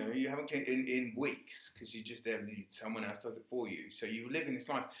haven't. You haven't cleaned in weeks because you just someone else does it for you. So you live in this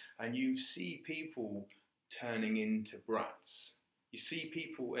life, and you see people turning into brats. You see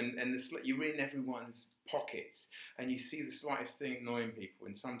people, and you're in everyone's pockets, and you see the slightest thing annoying people.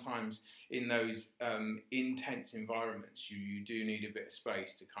 And sometimes in those intense environments, you do need a bit of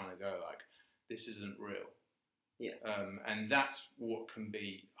space to kind of go like, this isn't real. Yeah. And that's what can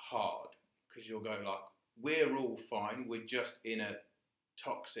be hard, because you'll go like, we're all fine. We're just in a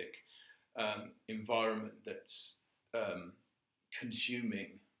toxic environment that's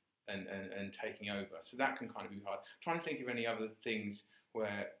consuming and taking over. So that can kind of be hard. I'm trying to think of any other things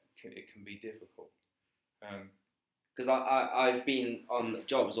where it can be difficult. Because I've been on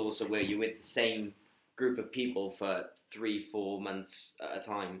jobs also where you're with the same group of people for 3-4 months at a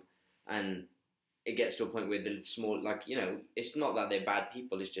time, and it gets to a point where the small, it's not that they're bad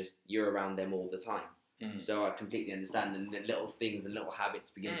people, it's just you're around them all the time. So I completely understand, and the little things and little habits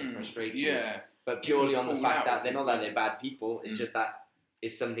begin to frustrate you. Yeah. But purely on the fact that they're not that they're bad people, it's just that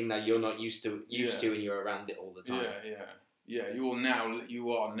it's something that you're not used to, and you're around it all the time. Yeah. You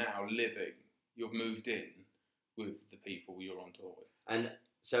are now living. You've moved in with the people you're on tour with. And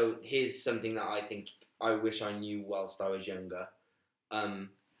so here's something that I think I wish I knew whilst I was younger.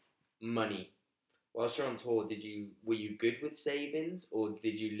 Money. Whilst you're on tour, were you good with savings, or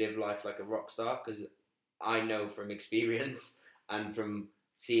did you live life like a rock star? Because I know from experience and from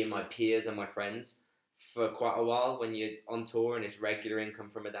seeing my peers and my friends, for quite a while when you're on tour and it's regular income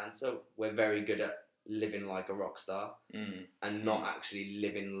from a dancer, we're very good at living like a rock star and not actually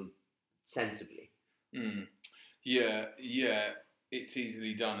living sensibly. Yeah, it's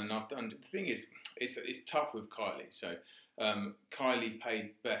easily done, and I've done. The thing is, it's tough with Kylie. So Kylie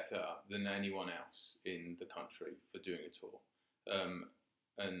paid better than anyone else in the country for doing a tour.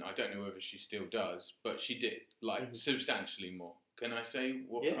 and I don't know whether she still does, but she did substantially more. Can I say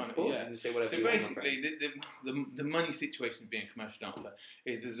what Yeah, kind of course. Yeah. You can say whatever So you basically, the money situation of being a commercial dancer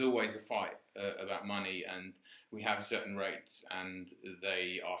is there's always a fight about money, and we have certain rates, and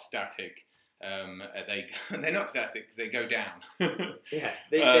they are static. They're not static because they go down. Yeah,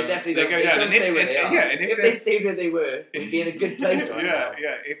 they definitely they go down. Don't stay where they are. Yeah, and if they stayed where they were, we'd be in a good place right now.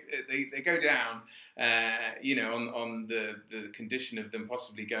 Yeah. If they go down, on the condition of them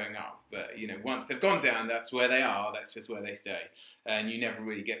possibly going up. But once they've gone down, that's where they are. That's just where they stay, and you never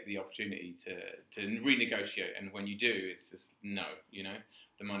really get the opportunity to renegotiate. And when you do, it's just no.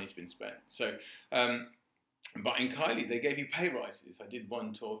 The money's been spent. So. But in Kylie, they gave you pay rises. I did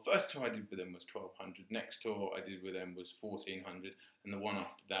one tour. First tour I did with them was $1,200. Next tour I did with them was $1,400, and the one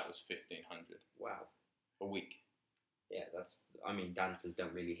after that was $1,500. Wow. A week. Yeah, dancers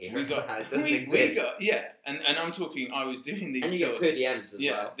don't really hear that. It doesn't exist. And I'm talking, I was doing these tours. And you tours. get per diems as well.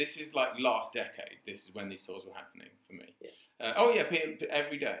 Yeah, this is like last decade. This is when these tours were happening for me. Yeah.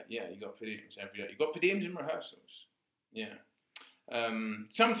 Every day. Yeah, you got per diems every day. You got per diems in rehearsals. Yeah.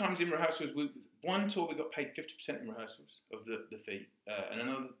 Sometimes in rehearsals, one tour we got paid 50% in rehearsals of the fee, and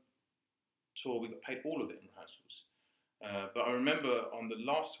another tour we got paid all of it in rehearsals. But I remember on the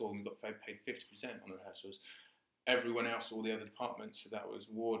last tour we got paid 50% on the rehearsals. Everyone else, all the other departments, so that was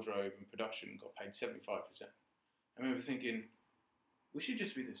wardrobe and production, got paid 75%. I remember thinking, we should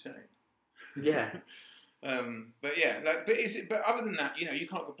just be the same. Yeah. But other than that, you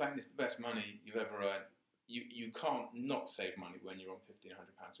can't complain. It's the best money you've ever earned. You can't not save money when you're on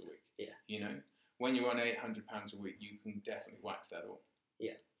 £1,500 a week. Yeah. When you're on £800 a week, you can definitely wax that off.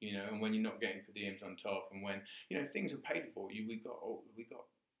 Yeah. And when you're not getting per diems on top, and when things are paid for, we got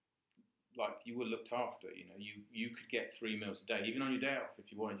like you were looked after. You could get 3 meals a day, even on your day off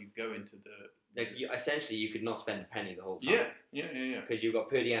if you wanted. You could go into essentially you could not spend a penny the whole time. Yeah. Because you've got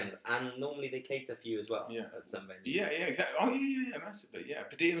per diems, and normally they cater for you as well. Yeah. At some venues. Yeah, exactly. Oh, yeah, massively. Yeah,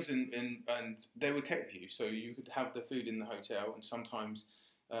 per diems and they would cater for you, so you could have the food in the hotel, and sometimes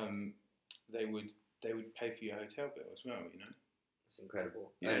they would pay for your hotel bill as well. It's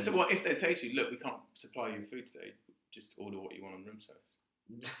incredible. Yeah. So if they say to you, look, we can't supply you food today, just order what you want on room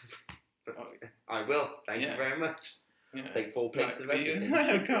service. I will. Thank you very much. Yeah. Take 4 plates of everything.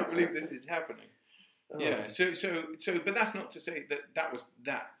 I can't believe this is happening. Oh. Yeah. So, but that's not to say that was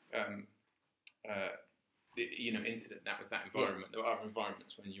that incident. That was that environment. There are other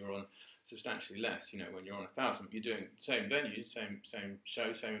environments when you're on substantially less. When you're on 1,000, you're doing same venues, same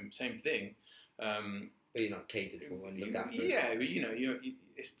show, same thing. But you're not catered for and looked after. Yeah, but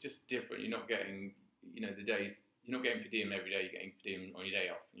it's just different. You're not getting the days. You're not getting per diem every day. You're getting per diem on your day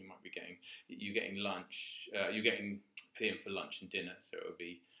off. You might be getting lunch. You're getting per diem for lunch and dinner. So it would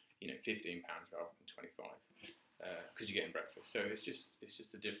be £15 rather than 25 because you're getting breakfast. So it's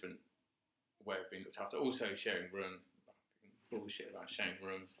just a different way of being looked after. Also sharing rooms. Bullshit about sharing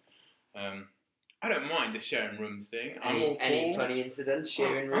rooms. I don't mind the sharing rooms thing. Any funny incidents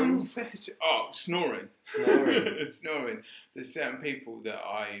sharing rooms? Snoring. Snoring. There's certain people that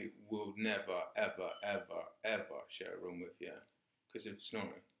I will never, ever, ever, ever share a room with, because of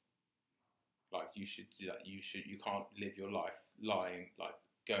snoring. Like you can't live your life lying, like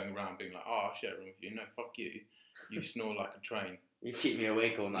going around being like, I'll share a room with you. No, fuck you. You snore like a train. You keep me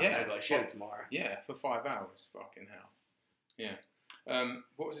awake all night. I've got a show tomorrow. Yeah, for 5 hours. Fucking hell. Yeah.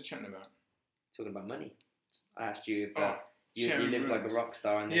 What was it chatting about? Talking about money. I asked you if you live like a rock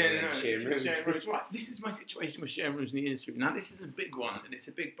star and then sharing rooms. Sharing rooms. Right, this is my situation with sharing rooms in the industry. Now, this is a big one, and it's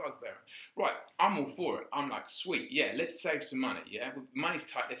a big bugbear. Right, I'm all for it. I'm like, sweet, yeah, let's save some money, yeah? Money's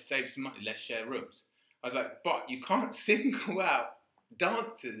tight, let's save some money, let's share rooms. I was like, but you can't single out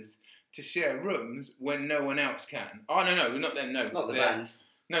dancers to share rooms when no one else can. Oh, no, not them, no. Not the band.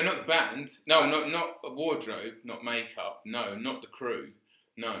 No, not the band. No, not a wardrobe, not makeup. No, not the crew.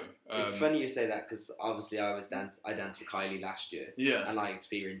 No. It's funny you say that because obviously I danced for Kylie last year. Yeah. And I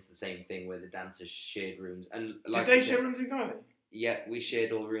experienced the same thing where the dancers shared rooms. And did they share rooms in Kylie? Yeah, we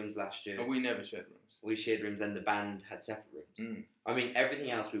shared all rooms last year. Oh, we never shared rooms. We shared rooms and the band had separate rooms. Mm. I mean, everything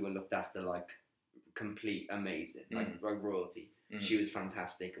else we were looked after like complete amazing, like royalty. She was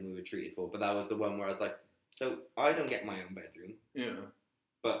fantastic and we were treated for. But that was the one where I was like, so I don't get my own bedroom. Yeah.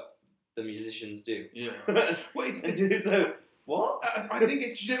 But the musicians do. Yeah. So what? I think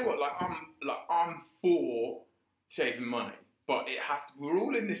it's, you know what, I'm for saving money, but it has to. We're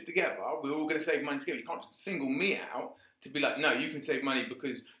all in this together. We're all going to save money together. You can't just single me out to be like, no, you can save money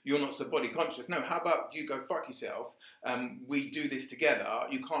because you're not so body conscious. No, how about you go fuck yourself? We do this together.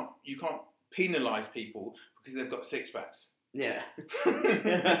 You can't penalise people because they've got six packs. Yeah. You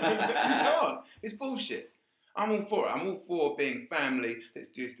can't. It's bullshit. I'm all for it. I'm all for being family. Let's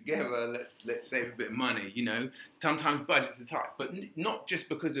do this together. Let's save a bit of money. Sometimes budgets are tight, but not just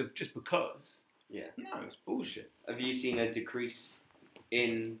because. Yeah. No, it's bullshit. Have you seen a decrease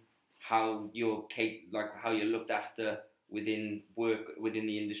in how you're looked after within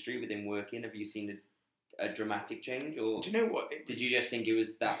the industry, within working? Have you seen a dramatic change, or do you know what? Did you just think it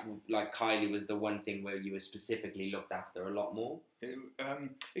was that like Kylie was the one thing where you were specifically looked after a lot more?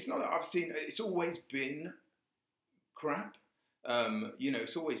 It's not that I've seen. It's always been crap.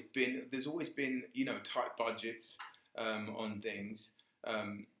 It's always been. There's always been tight budgets on things.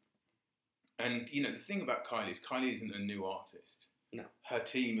 And the thing about Kylie isn't a new artist. No. Her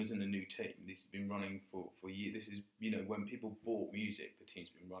team isn't a new team. This has been running for years. This is, when people bought music, the team's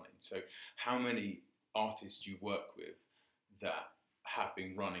been running. So how many artists do you work with that have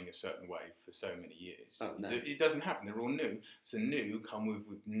been running a certain way for so many years? Oh, no. It doesn't happen. They're all new. So new come with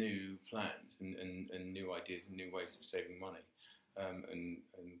new plans and new ideas and new ways of saving money. And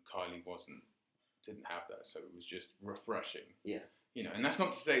Kylie didn't have that. So it was just refreshing. Yeah. And that's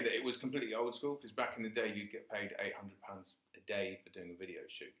not to say that it was completely old school, because back in the day you'd get paid £800 a day for doing a video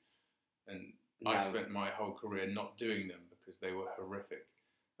shoot, and I spent my whole career not doing them because they were horrific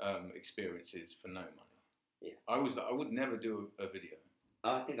experiences for no money. Yeah, I would never do a video.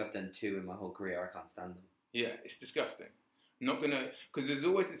 I think I've done 2 in my whole career. I can't stand them. Yeah, it's disgusting. I'm not gonna, because there's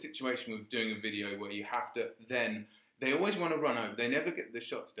always a situation with doing a video where you have to then. They always want to run over. They never get the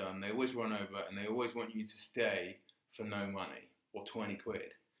shots done. They always run over, and they always want you to stay for no money. Or 20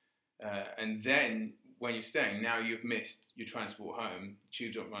 quid. And then when you're staying, now you've missed your transport home,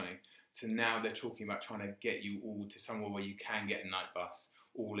 tubes aren't running. So now they're talking about trying to get you all to somewhere where you can get a night bus,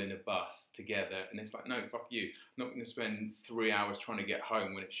 all in a bus together. And it's like, no, fuck you. I'm not going to spend 3 hours trying to get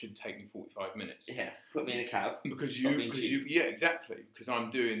home when it should take me 45 minutes. Yeah, put me in a cab. Because yeah, exactly. Because I'm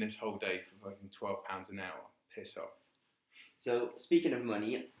doing this whole day for fucking £12 an hour. Piss off. So, speaking of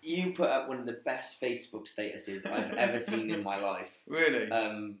money, you put up one of the best Facebook statuses I've ever seen in my life. Really?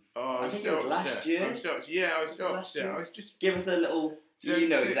 I think it was last year. I was so upset. I was just... Give us a little...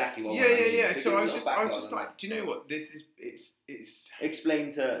 exactly what I mean. Yeah. So I was just like, do you know what? This is... It's...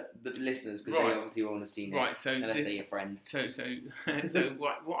 Explain to the listeners, because they obviously won't have seen it. Right, so... Unless they're your friend. So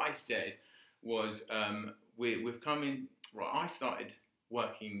what I said was, we've come in... Right, I started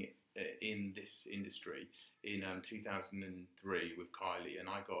working in this industry in 2003 with Kylie, and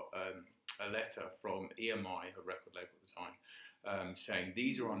I got a letter from EMI, her record label at the time, saying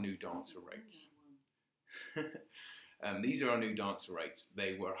these are our new dancer rates. These are our new dancer rates.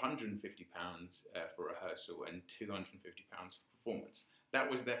 They were £150 for rehearsal and £250 for performance. That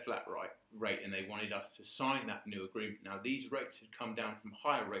was their flat rate, and they wanted us to sign that new agreement. Now, these rates had come down from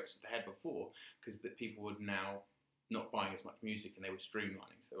higher rates that they had before, because the people were now not buying as much music, and they were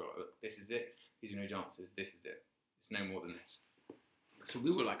streamlining. So they were like, look, this is it. These are new dancers. This is it. It's no more than this. So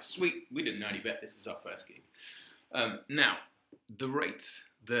we were like, sweet. We didn't know any better. This was our first gig. Now, the rates,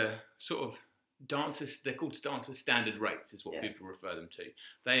 the sort of dancers, they're called dancer standard rates, is what people refer them to.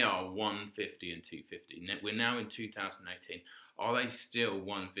 They are 150 and 250. We're now in 2018. Are they still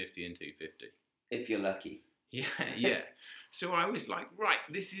 150 and 250? If you're lucky. Yeah. So I was like, right,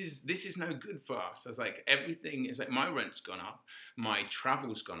 this is no good for us. I was like, everything is like, my rent's gone up, my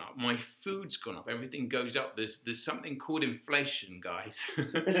travel's gone up, my food's gone up, everything goes up. There's something called inflation, guys,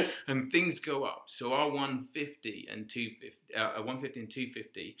 and things go up. So our 150 and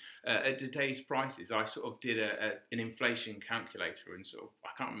 250 at today's prices, I sort of did an inflation calculator, and sort of, I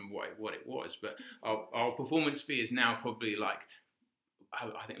can't remember what it was, but our performance fee is now probably like, I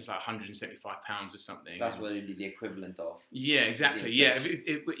think it was like £175 or something. That's what it'd be the equivalent of. Yeah, exactly. Yeah,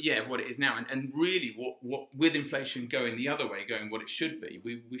 of what it is now. And really, what with inflation going the other way, going what it should be,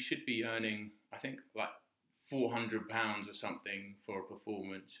 we should be earning, I think, like £400 or something for a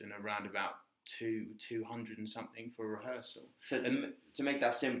performance, and around about 200 and something for a rehearsal. So to make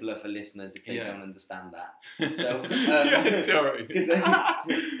that simpler for listeners if they don't understand that. So sorry,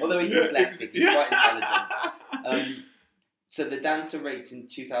 although he's dyslexic, he's quite intelligent. So the dancer rates in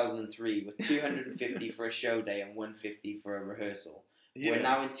 2003 were 250 for a show day and 150 for a rehearsal. Yeah. We're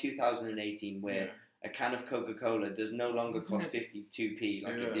now in 2018 where a can of Coca-Cola does no longer cost 52p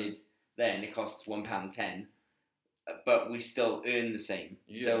like it did then. It costs £1.10, but we still earn the same.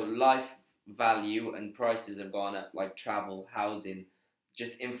 Yeah. So life value and prices have gone up, like travel, housing,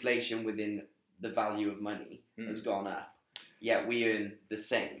 just inflation within the value of money has gone up. Yet we earn the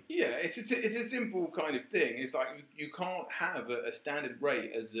same. Yeah, it's a simple kind of thing. It's like you can't have a standard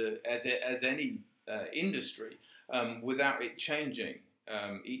rate as any industry without it changing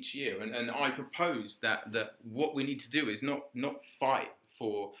each year. And I propose that what we need to do is not fight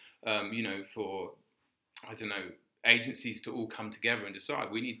for I don't know, agencies to all come together and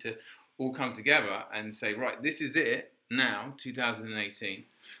decide. We need to all come together and say, right, this is it now, 2018,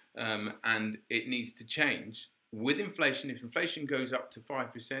 and it needs to change with inflation. If inflation goes up to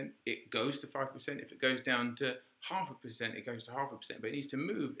 5%, it goes to 5%. If it goes down to 0.5%, it goes to 0.5%. But it needs to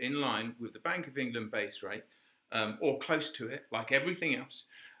move in line with the Bank of England base rate, or close to it, like everything else.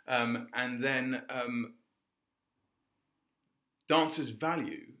 And then dancers'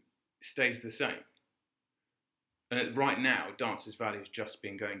 value stays the same. And right now, dancers' value has just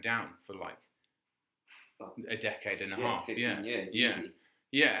been going down for like a decade and a half. 15 years. Yeah. Easy.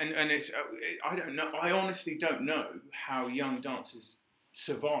 Yeah, and it's I don't know. I honestly don't know how young dancers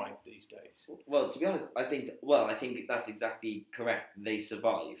survive these days. Well, to be honest, I think that's exactly correct. They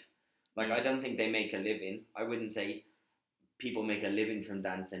survive. Like, I don't think they make a living. I wouldn't say people make a living from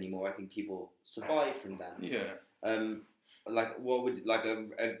dance anymore. I think people survive from dance. Yeah. Like, what would like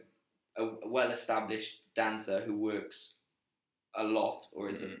a well-established dancer who works a lot or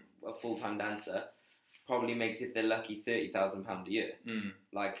is a full-time dancer probably makes, if they're lucky, £30,000 a year.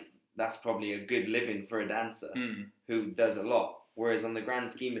 Like, that's probably a good living for a dancer who does a lot. Whereas on the grand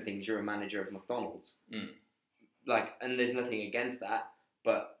scheme of things, you're a manager of McDonald's. Like, and there's nothing against that,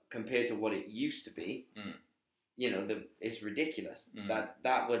 but compared to what it used to be, you know, it's ridiculous. That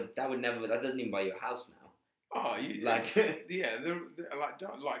doesn't even buy you a house now. Oh, like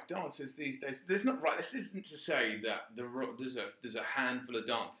like dancers these days. There's not right. This isn't to say that there's a handful of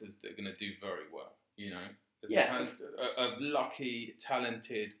dancers that are going to do very well. You know, there's a handful of lucky,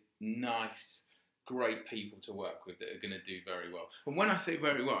 talented, nice, great people to work with that are going to do very well. And when I say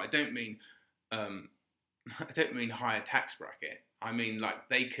very well, I don't mean higher tax bracket. I mean, like,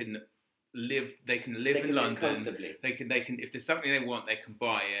 they can live in London comfortably. They can if there's something they want, they can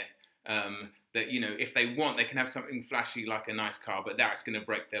buy it. That, you know, if they want, they can have something flashy like a nice car, but that's going to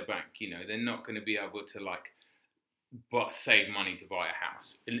break their bank. You know, they're not going to be able to save money to buy a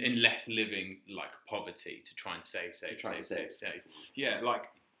house unless living like poverty to try and save. Yeah, like,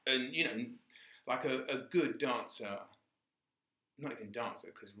 and you know, like a good dancer, not even dancer,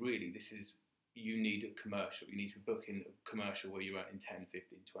 because really you need a commercial. You need to be booking a commercial where you're earning 10,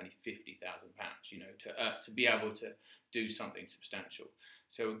 15, 20, 50,000 pounds, you know, to be able to do something substantial.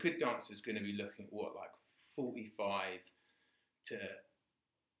 So a good dancer is going to be looking at what, like 45 to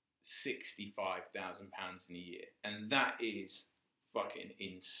 65,000 pounds in a year, and that is fucking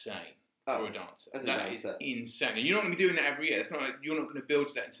insane for a dancer. That is insane, and you're not going to be doing that every year. That's not. You're not going to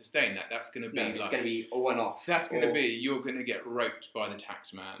build that and sustain that. That's going to be it's going to be a one-off. That's going to be, you're going to get roped by the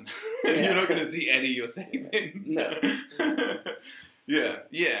tax man. You're not going to see any of your savings. No.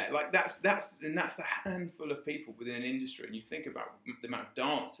 Yeah, like that's the handful of people within an industry, and you think about the amount of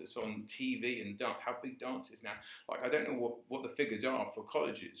dancers on TV and dance, how big dance is now. Like, I don't know what the figures are for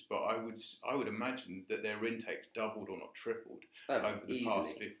colleges, but I would imagine that their intake's doubled or not tripled over the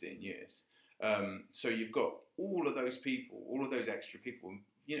past 15 years. So you've got all of those people, all of those extra people.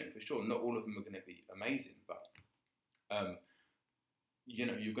 You know, for sure, not all of them are going to be amazing, but you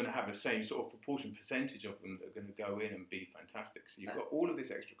know, you're going to have the same sort of proportion percentage of them that are going to go in and be fantastic. So you've got all of this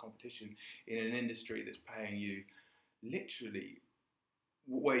extra competition in an industry that's paying you literally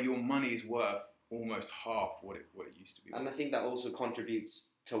where your money is worth almost half what it used to be. And I think that also contributes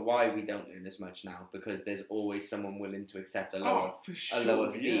to why we don't earn as much now, because there's always someone willing to accept a lower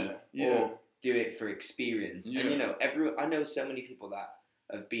fee or do it for experience. And you know, I know so many people that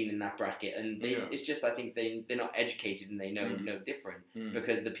have been in that bracket, and it's just, I think they're not educated and they know no different,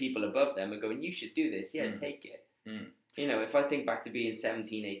 because the people above them are going, you should do this, take it. You know, if I think back to being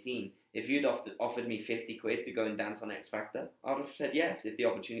 17, 18, if you'd offered me 50 quid to go and dance on X Factor, I would have said yes if the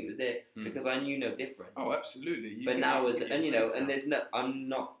opportunity was there, because I knew no different. Oh, absolutely. But now,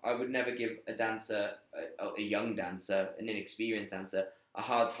 I would never give a dancer, a young dancer, an inexperienced dancer, a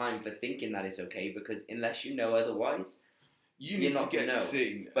hard time for thinking that it's okay, because unless you know otherwise, you need to get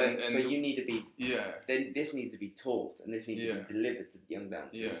seen. But you need to be. Yeah. Then this needs to be taught, and this needs to be delivered to the young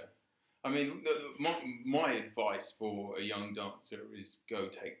dancers. Yeah. I mean, my advice for a young dancer is go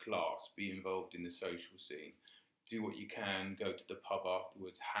take class, be involved in the social scene, do what you can, go to the pub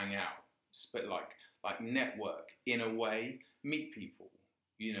afterwards, hang out, like network in a way, meet people,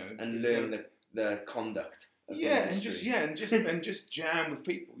 you know, and learn the conduct. And just jam with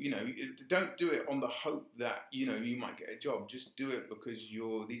people. You know, don't do it on the hope that, you know, you might get a job. Just do it because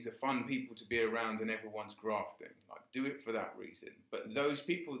these are fun people to be around and everyone's grafting. Like, do it for that reason. But those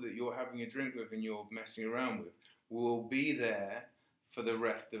people that you're having a drink with and you're messing around with will be there for the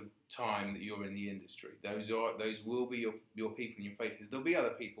rest of time that you're in the industry. Those will be your people and your faces. There'll be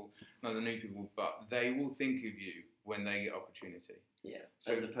other people, other new people, but they will think of you when they get opportunity. Yeah.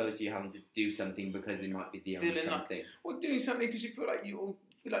 So, as opposed to you having to do something because it might be the only something. Or doing something because you feel like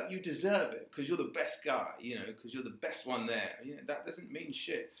you deserve it because you're the best guy, because you're the best one there. That doesn't mean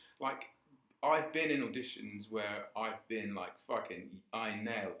shit. Like, I've been in auditions where I've been like, fucking, I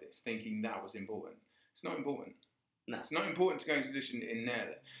nailed this, thinking that was important. It's not important. No. It's not important to go into audition and nail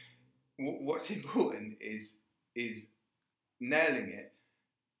it. What's important is nailing it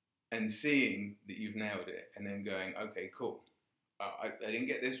and seeing that you've nailed it and then going, okay, cool. I didn't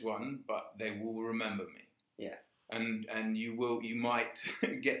get this one, but they will remember me. Yeah. And you might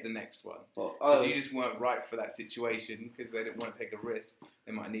get the next one. Because you just weren't right for that situation because they didn't want to take a risk.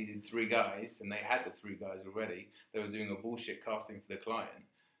 They might have needed 3 guys and they had the 3 guys already. They were doing a bullshit casting for the client.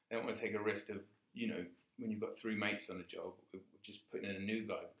 They don't want to take a risk of, when you've got 3 mates on a job, just putting in a new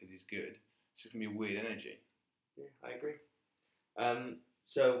guy because he's good. It's just going to be a weird energy. Yeah, I agree.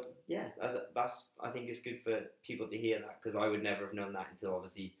 So, yeah, that's I think it's good for people to hear that because I would never have known that until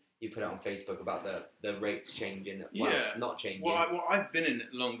obviously you put it on Facebook about the rates changing. Well, not changing. Well, I've been in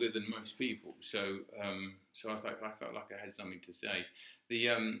it longer than most people, so I was like, I felt like I had something to say.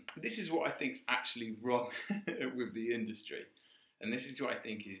 This is what I think is actually wrong with the industry, and this is what I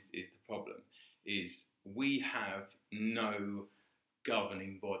think is the problem: is we have no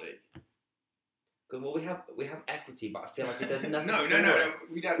governing body. Well, we have equity, but I feel like it does nothing. No,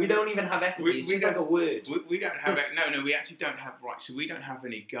 we don't even have equity. It's just like a word. We don't have it. No, we actually don't have right. So we don't have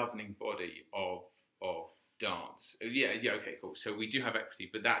any governing body of dance. Yeah, okay, cool. So we do have equity,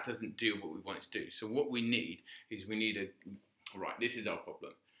 but that doesn't do what we want it to do. So what we need is right. This is our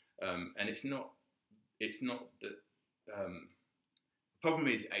problem, and it's not that. The problem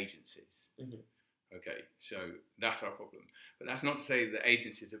is agencies. Mm-hmm. Okay, so that's our problem. But that's not to say that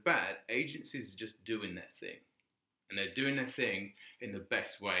agencies are bad. Agencies are just doing their thing. And they're doing their thing in the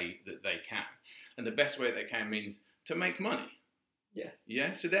best way that they can. And the best way they can means to make money. Yeah.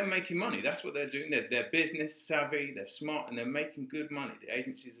 Yeah, so they're making money. That's what they're doing. They're business savvy, they're smart, and they're making good money. The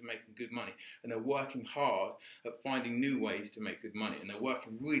agencies are making good money. And they're working hard at finding new ways to make good money. And they're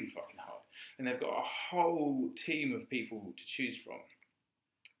working really fucking hard. And they've got a whole team of people to choose from.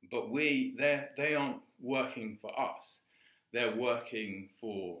 But they aren't working for us. They're working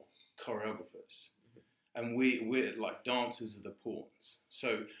for choreographers. And we're like dancers are the pawns.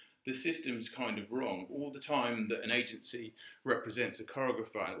 So the system's kind of wrong. All the time that an agency represents a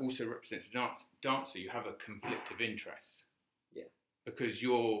choreographer and also represents a dancer, you have a conflict of interests. Yeah. Because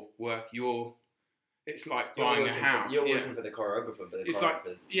it's like buying a house. You're working for the choreographer, but it's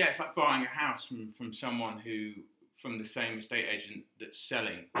like buying a house from someone who, from the same estate agent that's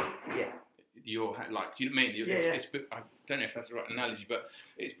selling. Yeah. Do you know what I mean? I don't know if that's the right analogy, but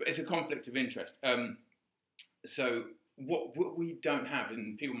it's a conflict of interest. So what we don't have,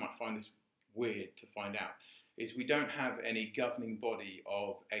 and people might find this weird to find out, is we don't have any governing body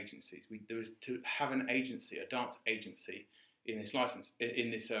of agencies. To have an agency, a dance agency, in this license,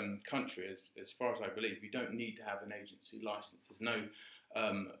 in this country, as far as I believe, you don't need to have an agency license. There's no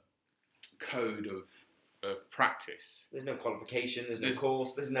code of practice. There's no qualification. There's no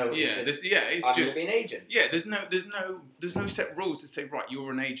course. There's no. It's just, it's I'm just going to be an agent. Yeah, there's no set rules to say, right,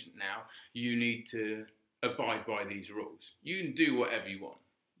 you're an agent now. You need to abide by these rules. You can do whatever you want.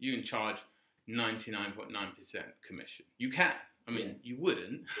 You can charge 99.9% commission. You can. I mean, you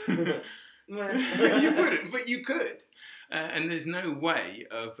wouldn't. You wouldn't, but you could. And there's no way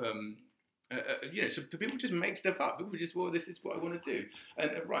of. So people just make stuff up. People just, well, this is what I want to do.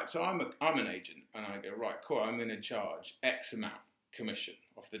 And right, so I'm an agent, and I go, right, cool, I'm going to charge X amount commission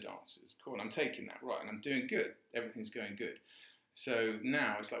off the dancers. Cool, and I'm taking that, right, and I'm doing good. Everything's going good. So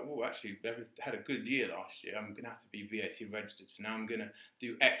now it's like, well, actually, had a good year last year. I'm going to have to be VAT registered. So now I'm going to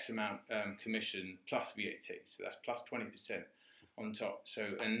do X amount commission plus VAT. So that's plus 20% on top.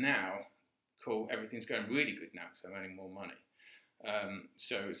 So, and now, cool, everything's going really good now because I'm earning more money.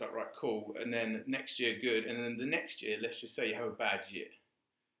 So it's like, right, cool, and then next year, good, and then the next year, let's just say you have a bad year,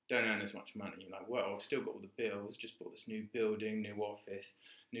 don't earn as much money. You're like, well, I've still got all the bills, just bought this new building, new office,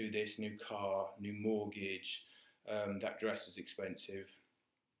 new this, new car, new mortgage, that dress was expensive,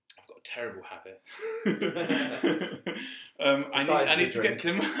 I've got a terrible habit. I need to get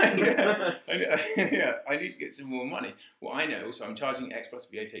some money. I need to get some more money. Well, I know, so I'm charging X plus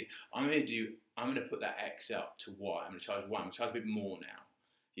VAT. I'm going to put that X up to Y. I'm going to charge Y. I'm going to charge a bit more now.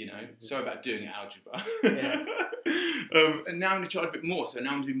 Sorry about doing algebra. And now I'm going to charge a bit more. So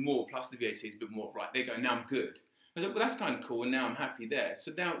now I'm doing more plus the VAT is a bit more. Right, there you go. Now I'm good. I was like, well, that's kind of cool, and now I'm happy there.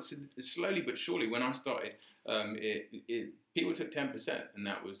 So slowly but surely, when I started People took 10%, and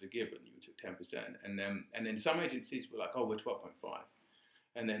that was a given. You took 10%, and then some agencies were like, "Oh, we're 12.5."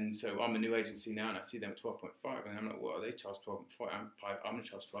 And then, so I'm a new agency now, and I see them at 12.5, and I'm like, "What are they charge 12.5? I'm going to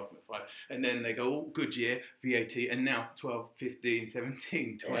charge 12.5." And then they go, "Oh, good year, VAT," and now 12, 15,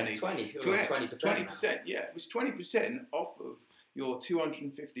 17, 20. Yeah, 20. 20%. Yeah, it was 20% off of your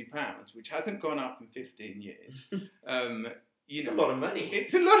 £250, which hasn't gone up in 15 years. It's a lot of money.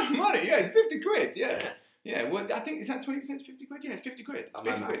 It's a lot of money, yeah, it's 50 quid, yeah. Yeah, well, I think, is that 20% 50 quid? Yeah, it's 50 quid. It's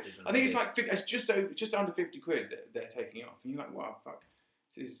 50 quid. I think it's like, it's just under 50 quid that they're taking off. And you're like, wow, fuck.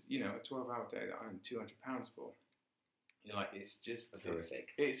 This is, a 12-hour day that I earn £200 for. You're like, it's just... That's horrific.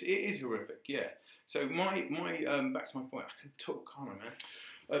 It is horrific, yeah. So my back to my point, I can talk calmer,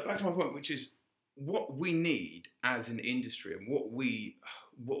 man. Back to my point, which is what we need as an industry, and what we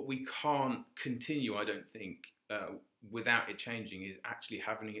can't continue, I don't think, without it changing, is actually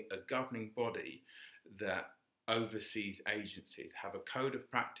having a governing body that oversees agencies, have a code of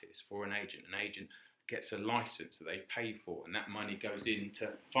practice for an agent. An agent gets a license that they pay for, and that money goes into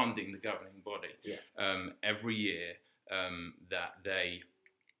funding the governing body every year.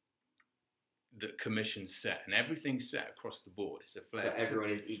 That commission's set, and everything's set across the board. It's a fair. So everyone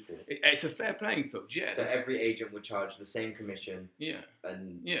is equal. It's a fair playing field. Yeah. So every agent would charge the same commission. Yeah.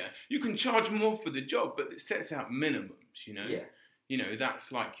 And you can charge more for the job, but it sets out minimums. Yeah.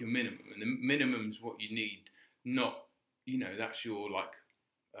 That's like your minimum, and the minimum's what you need. Not, that's your like,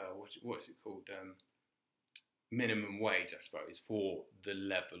 what's it called? Minimum wage, I suppose, for the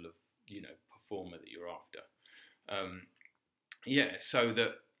level of performer that you're after. So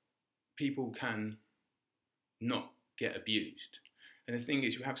that people can not get abused. And the thing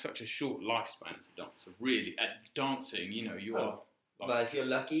is, you have such a short lifespan as a dancer. Really, at dancing, you are. Well, if you're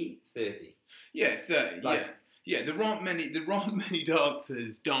lucky, 30. Yeah, 30. Yeah. There aren't many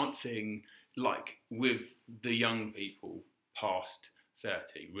dancers dancing like with the young people past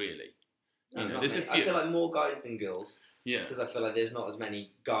 30. Really. There's a few. I feel like more guys than girls. Yeah. Because I feel like there's not as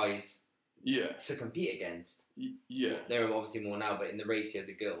many guys. Yeah. To compete against. Yeah. There are obviously more now, but in the ratio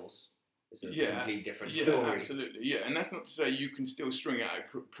to girls, it's a completely different story. Yeah, absolutely. Yeah, and that's not to say you can still string out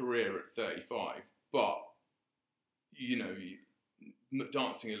a career at 35, but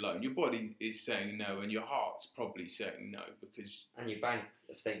dancing alone, your body is saying no, and your heart's probably saying no because. And your bank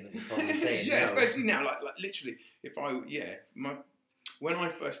statement is probably saying no. Especially now, like literally, when I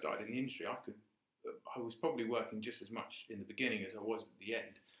first started in the industry, I was probably working just as much in the beginning as I was at the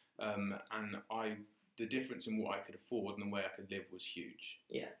end. And the difference in what I could afford and the way I could live was huge.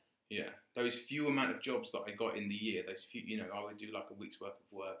 Yeah. Yeah. Those few amount of jobs that I got in the year, those few, I would do like a week's worth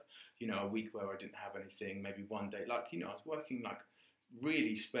of work, a week where I didn't have anything, maybe one day, I was working like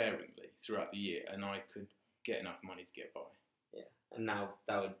really sparingly throughout the year, and I could get enough money to get by. Yeah. And now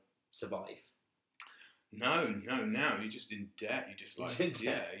that would survive. No, now you're just in debt. You're just like,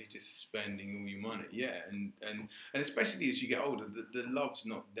 you're just spending all your money. Yeah, and especially as you get older, the love's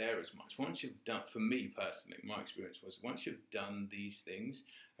not there as much. Once you've done, for me personally, my experience was, once you've done these things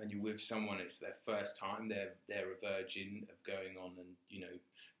and you're with someone, it's their first time, they're a virgin of going on and,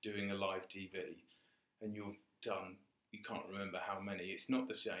 doing a live TV, and you've done, you can't remember how many, it's not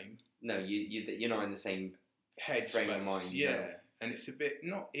the same. No, you're not in the same head frame of mind. Yeah. And it's a bit,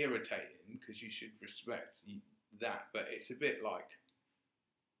 not irritating, because you should respect that, but it's a bit like,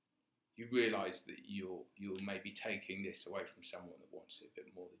 you realise that you're maybe taking this away from someone that wants it a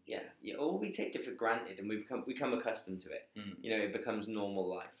bit more than you. Yeah, or we take it for granted, and we become accustomed to it. It becomes normal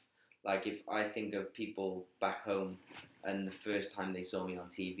life. Like, if I think of people back home, and the first time they saw me on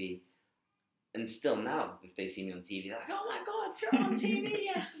TV, and still now, if they see me on TV, they're like, "Oh my God, you're on TV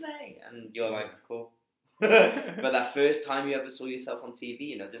yesterday," and you're like, "Cool." But that first time you ever saw yourself on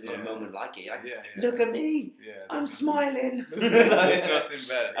TV, there's not a moment like it. You're like, "Look at me, I'm smiling." There's nothing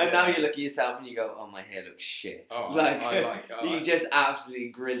better. And now you look at yourself and you go, "Oh, my hair looks shit." You just absolutely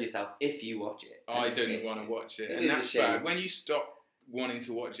grill yourself if you watch it. I didn't want to watch it, and that's bad. When you stop wanting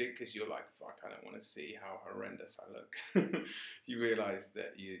to watch it because you're like, "Fuck, I don't want to see how horrendous I look," you realise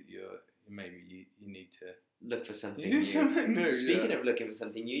that you need to look for something new. Speaking of looking for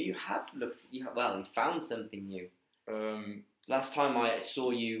something new, you found something new. Last time I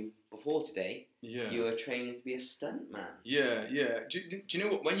saw you before today, you were training to be a stunt man. Yeah. Do you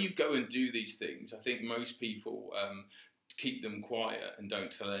know what? When you go and do these things, I think most people keep them quiet and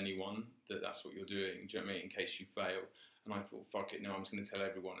don't tell anyone that that's what you're doing. Do you know what I mean? In case you fail. And I thought, fuck it, no, I'm just going to tell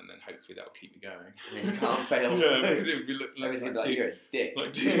everyone, and then hopefully that'll keep me going. And then you can't fail. Yeah, because it would be you're a dick.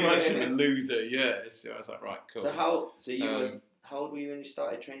 Like too much of a loser, yeah. So I was like, right, cool. So how old were you when you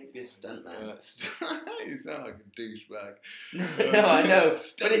started training to be a stuntman? You sound like a douchebag. No, I know. But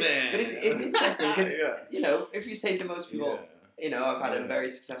Stuntman. it's interesting because, Yeah. you know, if you say to most people, Yeah. you know, I've had a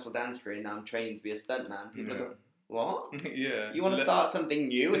very successful dance career and now I'm training to be a stuntman, people go, what? Yeah. You want to start something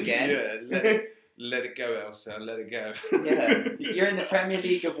new again? Yeah, let it go, Elsa. Let it go. Yeah, you're in the Premier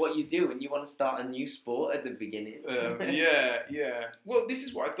League of what you do, and you want to start a new sport at the beginning. Yeah. Well, this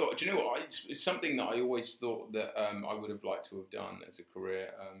is what I thought. Do you know what? It's something that I always thought that I would have liked to have done as a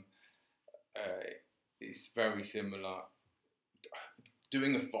career. It's very similar.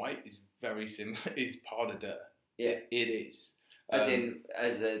 Doing a fight is very similar. It's part of the. Yeah, it is. As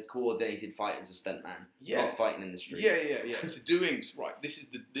a coordinated fight as a stuntman, not fighting in the street. Yeah. So this is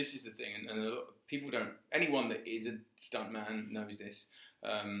the thing, and a lot of people don't. Anyone that is a stuntman knows this,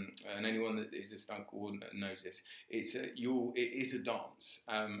 and anyone that is a stunt coordinator knows this. It is a dance,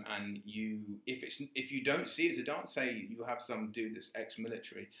 and if you don't see it as a dance, say you have some dude that's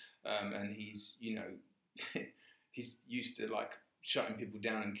ex-military, and he's he's used to like shutting people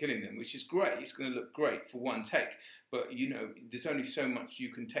down and killing them, which is great. It's going to look great for one take. But, there's only so much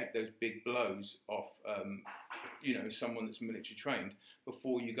you can take those big blows off, someone that's military trained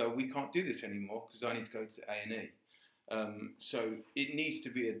before you go, we can't do this anymore because I need to go to A&E. So it needs to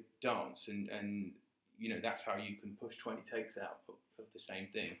be a dance and that's how you can push 20 takes out of the same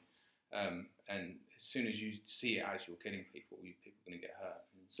thing. And as soon as you see it as you're killing people, people are going to get hurt.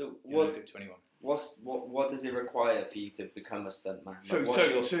 So what? 21. What does it require for you to become a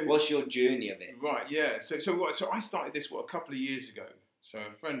stuntman? What's your journey of it? Right, yeah. So I started this a couple of years ago. So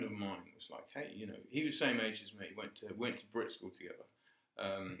a friend of mine was like, hey, he was the same age as me. Went to Brit school together,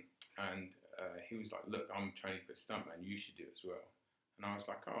 and he was like, look, I'm training for stuntman. You should do it as well. And I was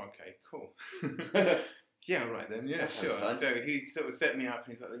like, oh, okay, cool. Yeah, right then. Yeah, sure. So he sort of set me up,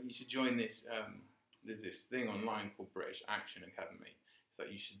 and he's like, you should join this. There's this thing online called British Action Academy. It's like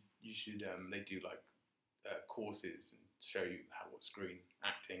you should. They do like courses and show you what screen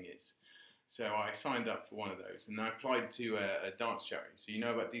acting is. So I signed up for one of those, and I applied to a dance charity. So you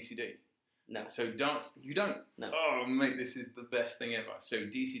know about DCD? No. So you don't? No. Oh mate, this is the best thing ever. So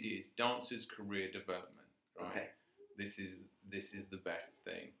DCD is Dancers Career Development. Right? Okay. This is the best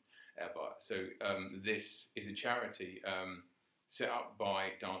thing ever. So this is a charity set up by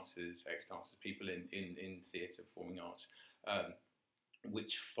dancers, ex-dancers, people in theatre, performing arts,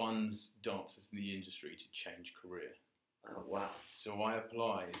 which funds dancers in the industry to change career. Oh, wow. So I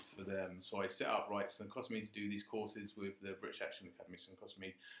applied for them. So I set up, right, it's going to cost me to do these courses with the British Action Academy. It's going to cost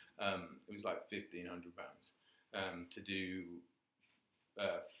me, it was like £1,500 to do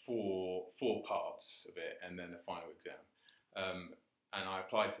four parts of it and then a final exam. And I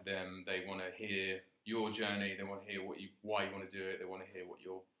applied to them. They want to hear your journey. They want to hear why you want to do it. They want to hear what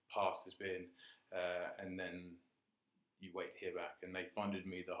your past has been. And then you wait to hear back. And they funded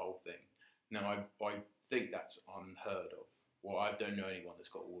me the whole thing. Now, I think that's unheard of. Well, I don't know anyone that's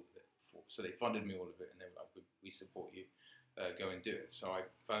got all of it before. So they funded me all of it, and they were like, we support you. Go and do it. So I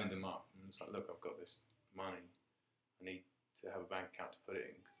phoned them up, and it's like, look, I've got this money. I need to have a bank account to put it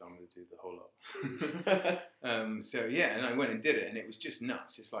in, because I'm going to do the whole lot. So, yeah, and I went and did it, and it was just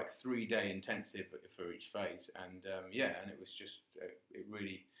nuts. It's like 3-day intensive for each phase. And, and it was just, it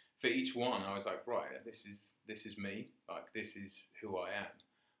really, for each one, I was like, right, this is me. Like, this is who I am.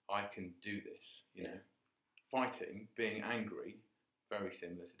 I can do this, Fighting, being angry, very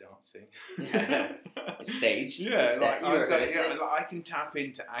similar to dancing. Yeah, staged. Yeah, I can tap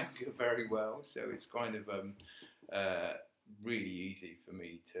into anger very well, so it's kind of really easy for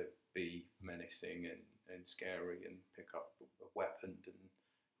me to be menacing and scary and pick up a weapon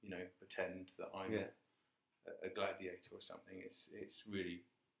and pretend that I'm a gladiator or something. It's really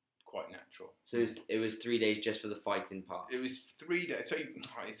quite natural. So it was 3 days just for the fighting part? It was 3 days. So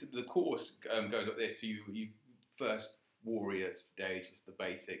the course goes like this. So you first warrior stage is the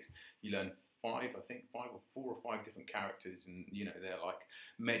basics. You learn 4 or 5 different characters, and they're like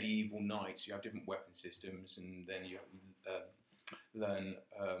medieval knights. You have different weapon systems, and then you learn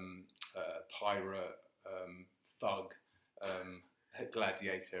pirate, thug,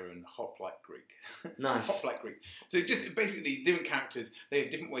 gladiator, and hoplite Greek. Nice. Hoplite Greek. So just basically different characters. They have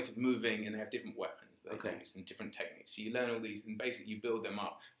different ways of moving, and they have different weapons they use and different techniques. So you learn all these, and basically you build them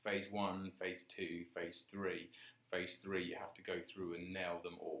up. Phase 1, Phase 2, Phase 3. Phase 3, you have to go through and nail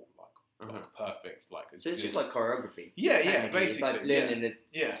them all like perfect. So it's just like choreography. Yeah, basically. It's like learning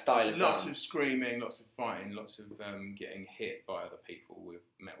the style of lots dance. of screaming, lots of fighting, lots of getting hit by other people with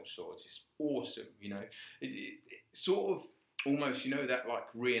metal swords. It's awesome, It sort of, almost, that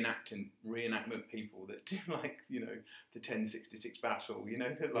like reenactment people that do like, the 1066 battle,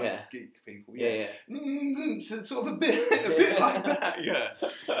 they're like geek people. Yeah. So sort of a bit like that, yeah.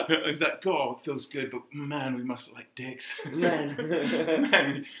 It was like, God, it feels good, but man, we must look like dicks.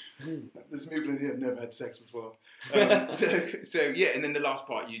 Man, there's people in here who've never had sex before. So yeah, and then the last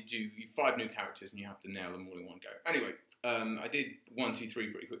part, you 5 new characters and you have to nail them all in one go. Anyway, I did 1, 2,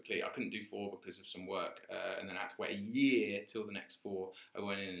 3 pretty quickly. I couldn't do 4 because of some work, and then I had to wait a year till the next 4. I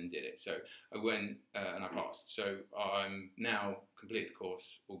went in and did it. So I went and I passed. So I'm now completed the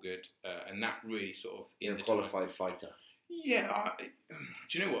course, all good, and that really sort of You're a qualified fighter. Yeah.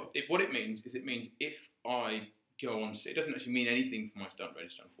 Do you know what? What it means is if I go on, it doesn't actually mean anything for my stunt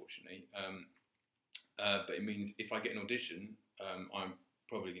register, unfortunately. But it means if I get an audition, I'm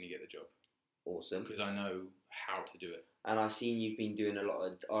probably going to get the job. Awesome. Because I know how to do it. And I've seen you've been doing a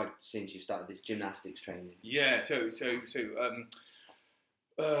lot of since you started this gymnastics training. Yeah. So to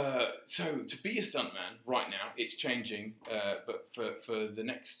be a stuntman right now, it's changing. But for the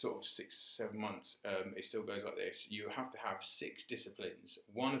next sort of 6-7 months, it still goes like this. You have to have 6 disciplines.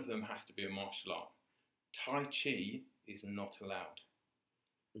 One of them has to be a martial art. Tai Chi is not allowed.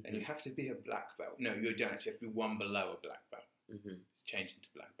 Mm-hmm. And you have to be a black belt. No, you don't actually have to be one below a black belt. Mm-hmm. It's changed into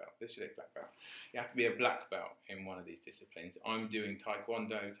black belt. This is a black belt. You have to be a black belt in one of these disciplines. I'm doing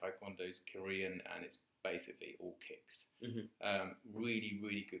Taekwondo. Taekwondo's Korean, and it's basically all kicks. Mm-hmm. Really,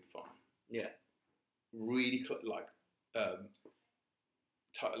 really good fun. Yeah. Really like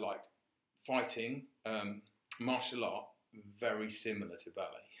fighting, martial art, very similar to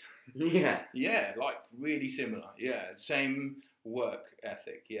ballet. Yeah. Yeah, like really similar. Yeah, same work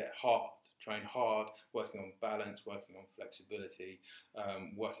ethic. Yeah, hard. Train hard, working on balance, working on flexibility,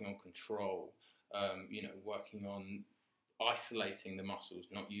 working on control, working on isolating the muscles,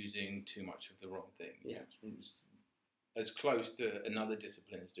 not using too much of the wrong thing. Yeah. It's as close to another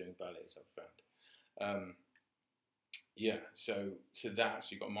discipline as doing ballet as I've found. So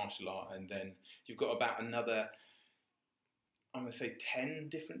you've got martial art, and then you've got about another, I'm going to say 10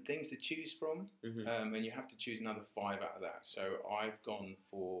 different things to choose from, mm-hmm. And you have to choose another 5 out of that. So I've gone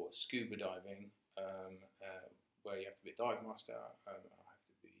for scuba diving, where you have to be a dive master. I have to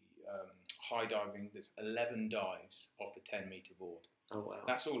be high diving. There's 11 dives off the 10-meter board. Oh wow!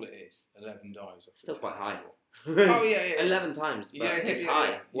 That's all it is. 11 dives. Off Still the quite high. Oh yeah. 11 times, but it's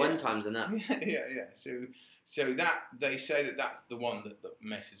high. One time's enough. Yeah. So that they say that's the one that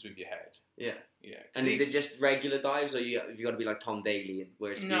messes with your head. Yeah. Yeah. And is it just regular dives, or have you got to be like Tom Daly,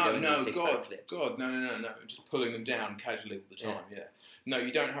 where it's going to 6 backflips? God, no. Just pulling them down casually all the time. Yeah. No,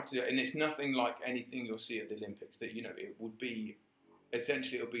 you don't have to do it, and it's nothing like anything you'll see at the Olympics. That it would be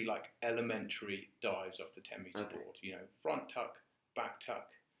essentially it'll be like elementary dives off the 10-meter board. Front tuck, back tuck,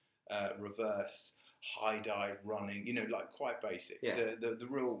 reverse, high dive, running. Like quite basic. Yeah. The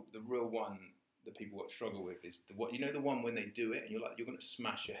real one that people struggle with is the one when they do it and you're going to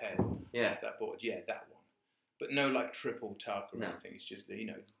smash your head off that board. Yeah, that one. But no like triple tuck or anything. It's just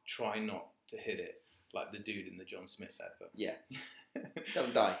try not to hit it like the dude in the John Smith advert. Yeah.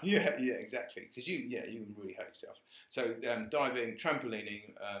 Don't die. Yeah, exactly. Because you can really hurt yourself. So diving,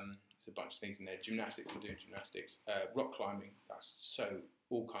 trampolining, there's a bunch of things in there. Gymnastics, I'm doing gymnastics. Rock climbing, that's so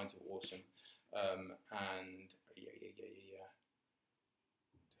all kinds of awesome. And yeah.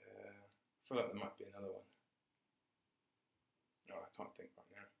 I feel like there might be another one. No, I can't think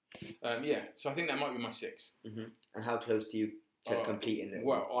right now. So I think that might be my 6. Mm-hmm. And how close do you to completing it?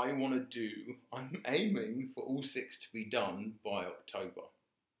 Well, I'm aiming for all 6 to be done by October.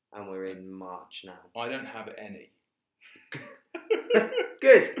 And we're in March now. I don't have any.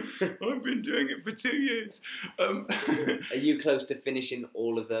 Good. I've been doing it for 2 years. Are you close to finishing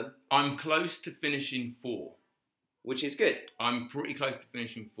all of them? I'm close to finishing 4. Which is good. I'm pretty close to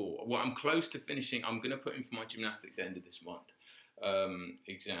finishing 4. Well, I'm close to finishing. I'm going to put in for my gymnastics end of this month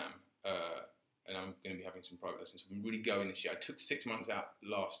exam. And I'm going to be having some private lessons. I'm really going this year. I took 6 months out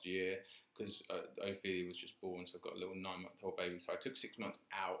last year because Ophelia was just born. So I've got a little 9-month-old baby. So I took 6 monts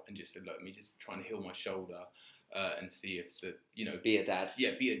out and just said, look, me just trying to heal my shoulder and see if, be a dad.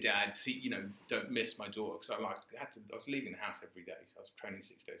 Yeah, be a dad. See, don't miss my daughter. Because I was leaving the house every day. So I was training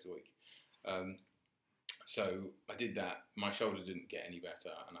 6 days a week. So I did that. My shoulder didn't get any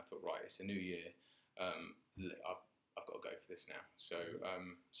better, and I thought, right, it's a new year. I've got to go for this now. So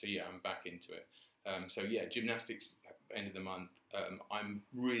yeah, I'm back into it. Gymnastics end of the month. I'm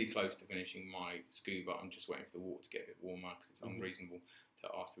really close to finishing my scuba. I'm just waiting for the water to get a bit warmer because it's unreasonable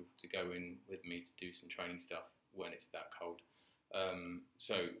to ask people to go in with me to do some training stuff when it's that cold.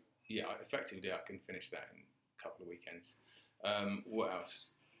 Effectively I can finish that in a couple of weekends. What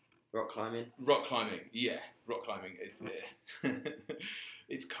else? Rock climbing? Rock climbing, yeah. Rock climbing is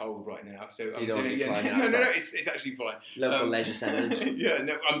it's cold right now, so you I'm don't doing. be climbing No, outside. it's actually fine. Local leisure centres. Yeah,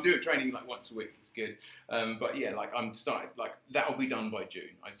 no, I'm doing training like once a week. It's good, but yeah, like I'm starting. Like that'll be done by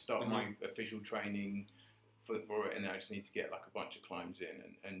June. I start my official training for it, and I just need to get like a bunch of climbs in,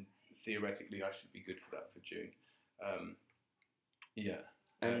 and theoretically I should be good for that for June. Yeah.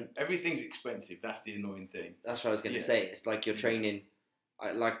 Everything's expensive. That's the annoying thing. That's what I was going to say. It's like you're training,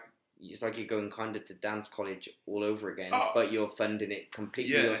 it's like you're going kind of to dance college all over again, but you're funding it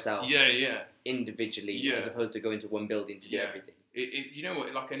completely yourself. Individually, as opposed to going to one building to do everything. You know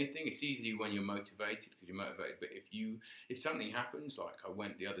what? Like anything, it's easy when you're motivated because you're motivated. But if something happens, like I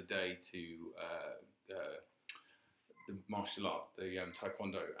went the other day to the martial art, the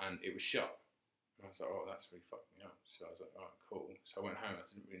taekwondo, and it was shut. And I was like, oh, that's really fucked me up. So I was like, all right, cool. So I went home. I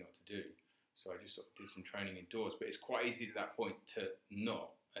didn't really know what to do. So I just sort of did some training indoors. But it's quite easy at that point to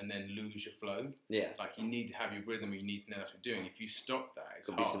not and then lose your flow. Yeah. Like you need to have your rhythm. You need to know what you're doing. If you stop that, it's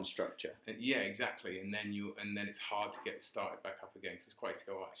hard. Be some structure. And exactly. And then it's hard to get started back up again because it's quite easy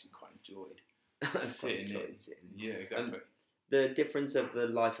to go. Oh, I actually quite enjoyed sitting in. Yeah, exactly. The difference of the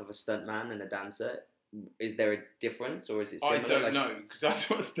life of a stuntman and a dancer. Is there a difference, or is it similar? I don't know because I'm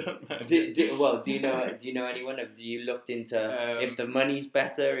not a stuntman. Do you know anyone? Have you looked into if the money's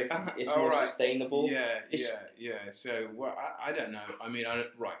better, if it's more sustainable? Yeah. So, I don't know. I mean,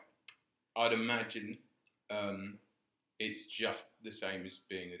 I'd imagine it's just the same as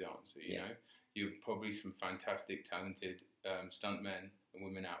being a dancer. You know, you're probably some fantastic, talented stuntmen and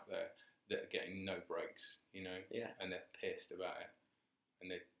women out there that are getting no breaks. You know, and they're pissed about it,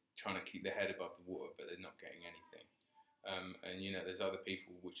 and they're trying to keep their head above the water, but they're not getting anything. And you know, there's other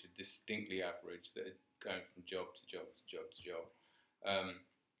people which are distinctly average that are going from job to job to job to job.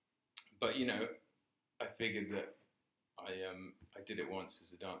 But you know, I figured that I did it once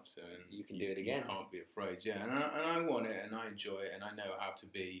as a dancer, and you can do it again. You can't be afraid, and I want it, and I enjoy it, and I know how to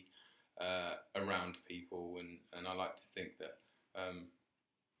be around people, and I like to think that I'm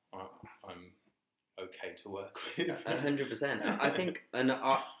okay to work with. 100%. I think, and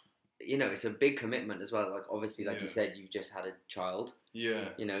you know, it's a big commitment as well. Like obviously, like you said, you've just had a child. Yeah.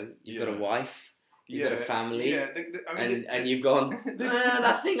 You know, you've got a wife. You've got a family. Yeah. And you've gone,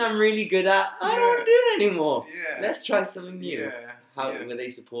 that thing I'm really good at, I don't want to do it anymore. Yeah. Let's try something new. Yeah. How were they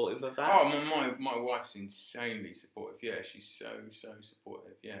supportive of that? Oh, my wife's insanely supportive. Yeah, she's so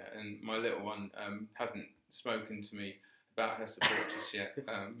supportive. Yeah, and my little one hasn't spoken to me about her support just yet.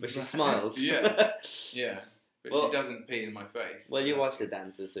 But she smiles. Yeah. But she doesn't pee in my face. Well, your wife's a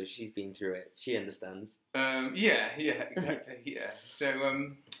dancer, so she's been through it. She understands. Yeah, exactly. Yeah. So,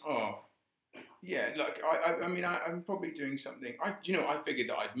 like I mean, I'm probably doing something. I figured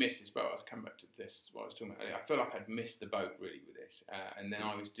that I'd miss this boat. I was coming back to this. What I was talking about earlier. I feel like I'd missed the boat really with this. And then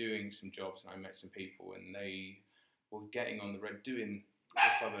I was doing some jobs, and I met some people, and they were getting on the doing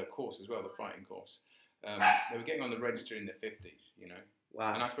this other course as well, the fighting course. They were getting on the register in their 50s, you know.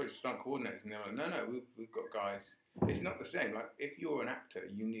 Wow. And I spoke to stunt coordinators, and they were like, no, we've got guys. It's not the same. Like, if you're an actor,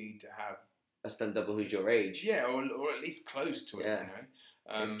 you need to have a stunt double who's your age. Yeah, or at least close to it, you know.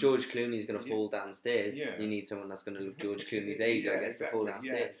 If George Clooney's going to fall downstairs, you need someone that's going to look George Clooney's age, I guess, to fall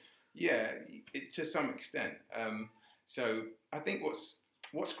downstairs. Yeah, to some extent. So I think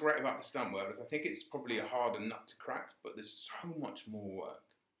what's great about the stunt world is I think it's probably a harder nut to crack, but there's so much more work.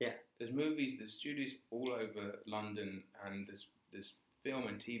 Yeah. There's movies, there's studios all over London, and there's film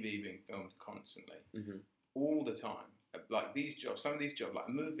and TV being filmed constantly, all the time. Like these jobs, some of these jobs, like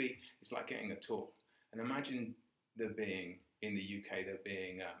a movie, it's like getting a tour. And imagine there being, in the UK, there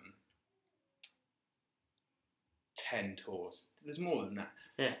being 10 tours. There's more than that.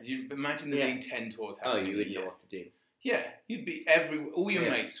 Yeah. Imagine there being 10 tours happening. Oh, you would know what to do. Yeah, you'd be all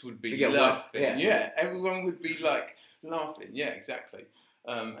your mates would be laughing. Yeah, everyone would be like laughing. Yeah, exactly.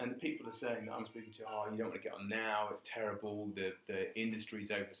 And the people are saying that I'm speaking to, you don't want to get on now, it's terrible, the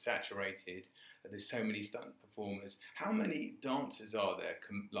industry's oversaturated, there's so many stunt performers. How many dancers are there,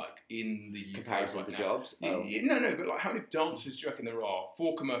 in the UK comparison right to now? Jobs? Oh. No, but like how many dancers do you reckon there are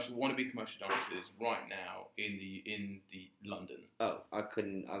for wannabe commercial dancers right now in the London? Oh, I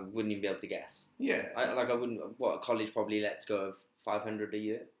wouldn't even be able to guess. Yeah. I wouldn't, a college probably lets go of 500 a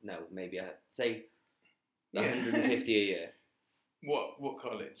year? No, maybe I'd say 150 a year. What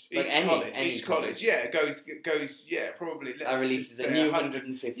college? Like each college. Yeah, goes. Yeah, probably. That releases a new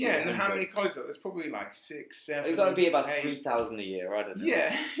 150. Yeah, and then how many colleges are there? There's probably like 6, 7. It's got to be about 3,000 a year. I don't know.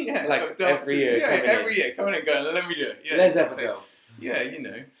 Yeah. Like every year. Yeah, every year. Coming and going. Let me do it. Yeah, Let's have a go. Yeah, you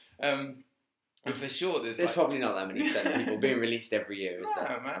know. And for sure, there's probably not that many stunt people being released every year, is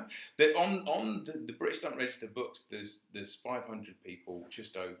there? No, man. On the British Stunt Register books, there's 500 people,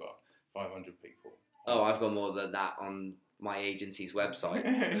 just over 500 people. Oh, I've got more than that on my agency's website.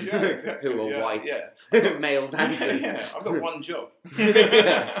 Yeah, exactly. Who are white male dancers. I've got one job. So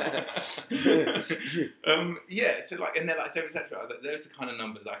like, and they're like, etc. I was like, those are the kind of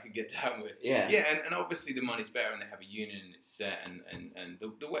numbers I could get down with. Yeah. And obviously the money's better, and they have a union, and it's set, and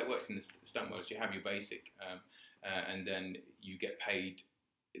the way it works in the stunt world is you have your basic, and then you get paid.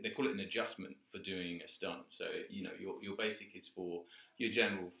 They call it an adjustment for doing a stunt. So your basic is for your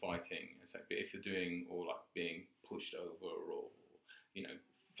general fighting. So if you're doing or like being pushed over or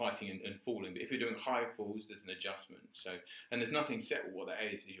fighting and falling. But if you're doing high falls, there's an adjustment. So and there's nothing set with what that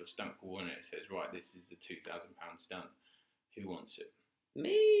is. Your stunt coordinator says, right, this is the £2,000 stunt. Who wants it?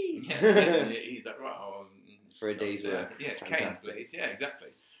 Me. Yeah. He's like, right, for a day's work. Yeah, Kane, please. Yeah,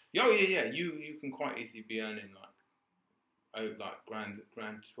 exactly. Oh yeah. You can quite easily be earning grand 1,200,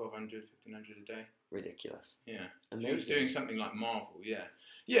 1,500 a day. Ridiculous. Yeah. Amazing. If you was doing something like Marvel,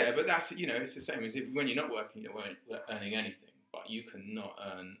 yeah, but that's it's the same as if when you're not working, you're earning anything, but you cannot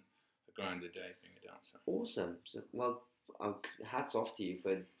earn £1,000 a day being a dancer. Awesome. So, well, hats off to you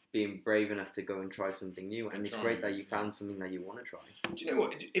for being brave enough to go and try something new, and it's great that you found something that you want to try. Do you know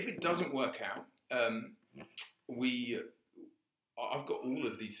what? If it doesn't work out, I've got all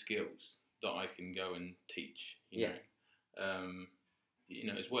of these skills that I can go and teach. You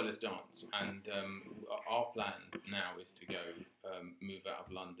know, as well as dance. And our plan now is to go move out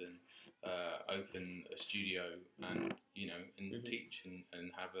of London, open a studio, and teach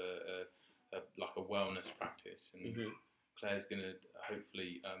and have a wellness practice. And Claire's going to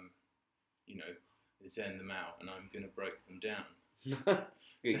hopefully zen them out, and I'm going to break them down.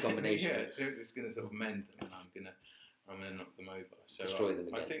 Good combination. Yeah, so it's going to sort of mend them, and I'm going to knock them over. So destroy them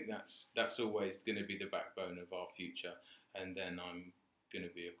again. I think that's always going to be the backbone of our future. And then I'm going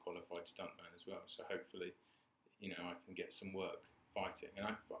to be a qualified stuntman as well. So hopefully, I can get some work fighting. And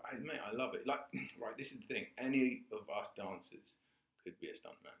I love it. Like, right, this is the thing. Any of us dancers could be a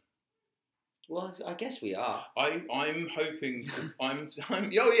stuntman. Well, I guess we are. I'm hoping. Fully.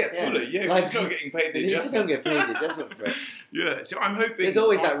 Yeah, like, it's not getting paid the adjustment. adjustment. You don't get paid the adjustment for it. Yeah, so I'm hoping. There's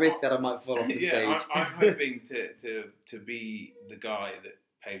always that risk that I might fall off the stage. I'm hoping to be the guy that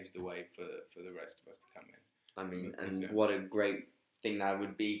paves the way for the rest of us to come in. I mean, and what a great thing that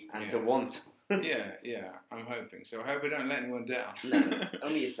would be, and to want. yeah, I'm hoping. So I hope I don't let anyone down. No,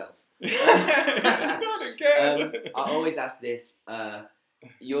 only yourself. Not again. I always ask this,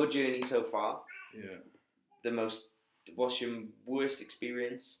 your journey so far, what's your worst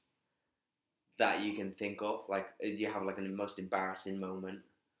experience that you can think of? Like, do you have like a most embarrassing moment,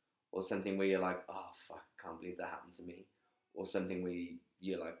 or something where you're like, oh fuck, I can't believe that happened to me, or something where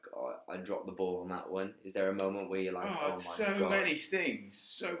you're like, oh, I dropped the ball on that one? Is there a moment where you're like, oh my god? So many things.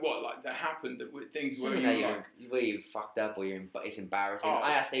 So what, like that happened? That were things where you fucked up, or it's embarrassing.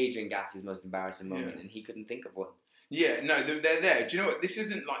 I asked Adrian Gass his most embarrassing moment, and he couldn't think of one. Yeah, no, they're there. Do you know what? This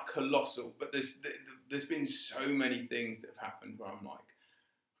isn't like colossal, but there's been so many things that have happened where I'm like,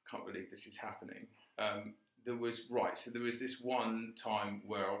 I can't believe this is happening. There was this one time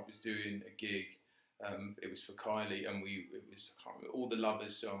where I was doing a gig. It was for Kylie, and it was, I can't remember, All the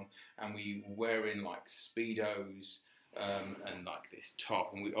Lovers song, and we were wearing like Speedos and like this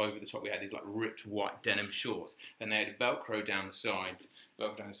top, and over the top we had these like ripped white denim shorts, and they had Velcro down the sides,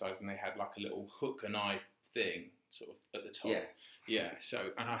 and they had like a little hook and eye thing sort of at the top. Yeah.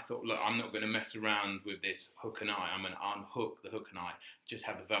 So, and I thought, look, I'm not going to mess around with this hook and eye. I'm going to unhook the hook and eye, just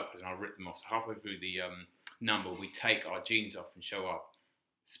have the Velcros, and I'll rip them off. So halfway through the number, we take our jeans off and show up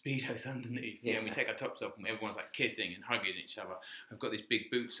Speedos underneath, and we take our tops off, and everyone's like kissing and hugging each other. I've got these big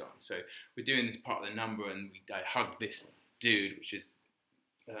boots on, so we're doing this part of the number, and I hug this dude, which is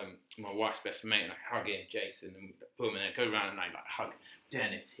my wife's best mate, and I hug him, Jason, and boom, and I go around and I like hug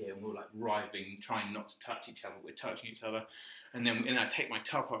Dennis here, and we're like writhing, trying not to touch each other. We're touching each other, and I take my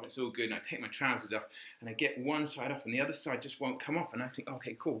top off. It's all good, and I take my trousers off, and I get one side off, and the other side just won't come off. And I think,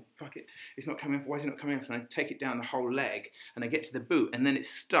 okay, cool, fuck it, it's not coming off. Why is it not coming off? And I take it down the whole leg, and I get to the boot, and then it's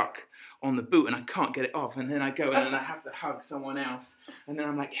stuck on the boot, and I can't get it off. And then I go, and then I have to hug someone else, and then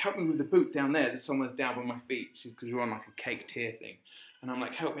I'm like, help me with the boot down there. There's someone's down by my feet, because we're on like a cake tier thing. And I'm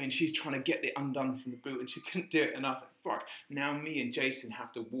like, help me. And she's trying to get it undone from the boot, and she couldn't do it. And I was like, fuck. Now me and Jason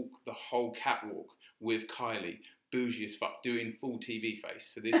have to walk the whole catwalk with Kylie, bougie as fuck, doing full TV face.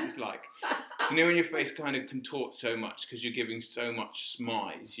 So this is like, You know when your face kind of contorts so much because you're giving so much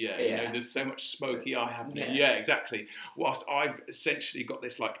smize, you know, there's so much smoky eye happening. Yeah, exactly. Whilst I've essentially got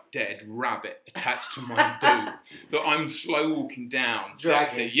this like dead rabbit attached to my boot that I'm slow walking down.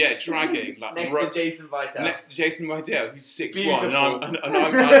 Dragging. Dragging. Like next to Jason Vitale. Next to Jason Vitale, who's 6'1", Beautiful. and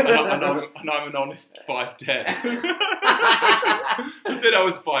I'm an honest 5'10". I said I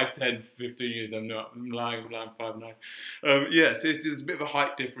was 5'10" for 15 years. I'm not. I'm lying 5'9". So there's a bit of a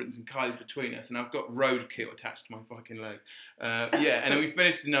height difference in Kylie's between us, and I've got roadkill attached to my fucking leg. And then we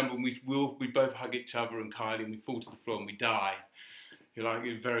finish the number, and we both hug each other and Kylie, and we fall to the floor and we die. You're like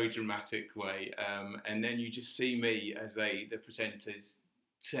in a very dramatic way, and then you just see me as the presenters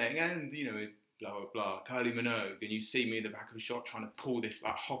saying, and you know, blah blah blah, Kylie Minogue, and you see me in the back of a shot trying to pull this,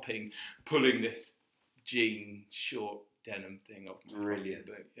 like pulling this jean short denim thing off my Brilliant.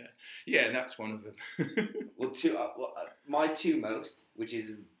 But yeah, that's one of them. Well, my two most, which is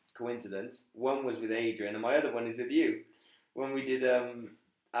a coincidence, one was with Adrian and my other one is with you, when we did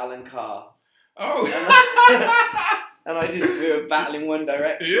Alan Carr. Oh. And we were battling One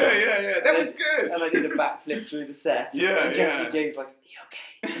Direction. Yeah. That was good. And I did a backflip through the set. Yeah, and Jesse James like, "Are you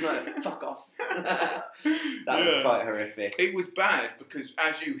okay?" I'm like, "Fuck off." That was quite horrific. It was bad because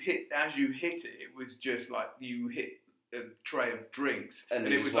as you hit it, it was just like you hit a tray of drinks, and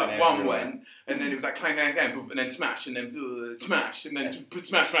it was like one went, and then it was like clang, clang, clang, and then smash, and then smash, and then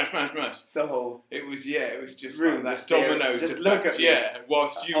smash. The whole. It was just room, like that dominoes. Just look at me.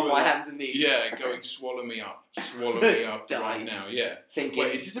 Whilst you on were my hands and knees. Yeah, going swallow me up right now. Yeah. Thinking.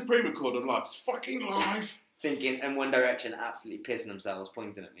 Wait, is this a pre-record or live? It's fucking live. Thinking, and One Direction absolutely pissing themselves,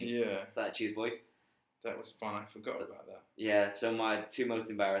 pointing at me. Yeah. That cheese voice. That was fun. I forgot about that. Yeah. So my two most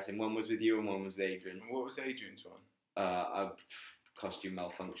embarrassing, one was with you and one was with Adrian. And what was Adrian's one? Costume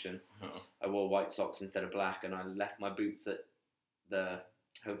malfunction. Oh. I wore white socks instead of black, and I left my boots at the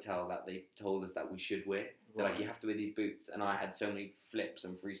hotel that they told us that we should wear. They're like, you have to wear these boots, and I had so many flips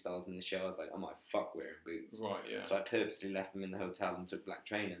and freestyles in the show. I was like, I might fuck wearing boots. Right, yeah. So I purposely left them in the hotel and took black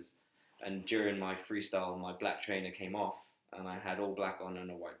trainers. And during my freestyle, my black trainer came off, and I had all black on and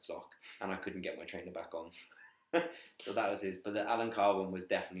a white sock, and I couldn't get my trainer back on. So that was his. But the Alan Carr one was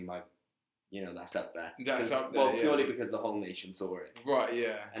definitely my. You know, that's up there. That's up there, Well, purely because the whole nation saw it. Right,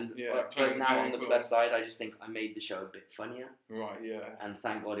 yeah. And yeah, but now on the plus side, I just think I made the show a bit funnier. Right, yeah. And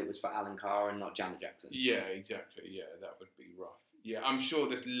thank God it was for Alan Carr and not Janet Jackson. Yeah, exactly. Yeah, that would be rough. Yeah, I'm sure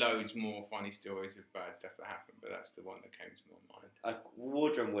there's loads more funny stories of bad stuff that happened, but that's the one that came to my mind.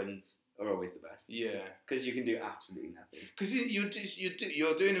 Wardrobe wins are always the best. Yeah. Because you can do absolutely nothing. Because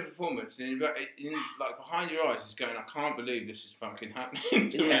you're doing a performance, and like behind your eyes is going, I can't believe this is fucking happening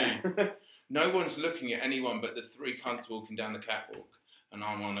to me. No one's looking at anyone but the three cunts walking down the catwalk, and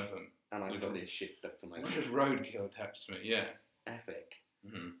I'm one of them. And I've got this shit stuck to my leg. With roadkill attached to me, yeah. Epic.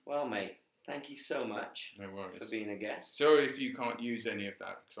 Mm-hmm. Well, mate, thank you so much for being a guest. Sorry if you can't use any of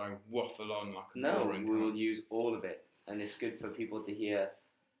that, because I waffle on like a boring we will use all of it, and it's good for people to hear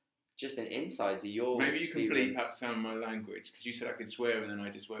just an insight to your Maybe experience. You can bleep out some of my language, because you said I could swear, and then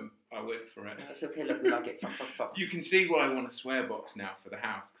I went for it. That's okay, look, we like it. Fuck. You can see why I want a swear box now for the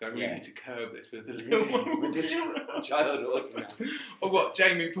house, because I really need to curb this with the little one. With the child organ. Or what,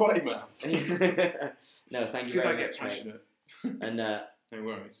 Jamie Pottymouth? No, thank you because very I get much, passionate. And no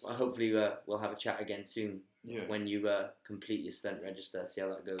worries. Hopefully we'll have a chat again soon. Yeah. When you complete your stunt register, see how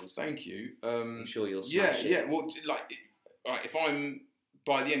that goes. Thank you. I'm sure you'll smash it. Yeah. Well, right, if I'm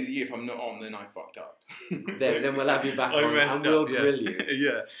by the end of the year, if I'm not on, then I fucked up. then we'll have you back on, and we'll grill you.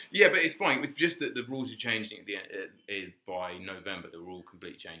 Yeah, but it's fine. It's just that the rules are changing at the end. By November, they're all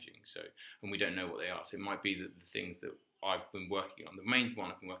completely changing. So, and we don't know what they are. So it might be that the things that I've been working on, the main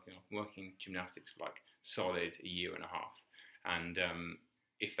one I've been working gymnastics for like solid a year and a half. And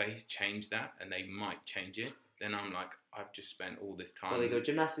if they change that, and they might change it, then I'm like, I've just spent all this time. Well, they go,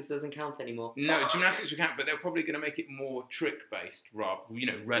 gymnastics doesn't count anymore. No, gymnastics will count, but they're probably going to make it more trick-based,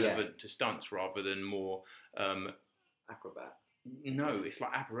 relevant to stunts rather than more... acrobat. No, it's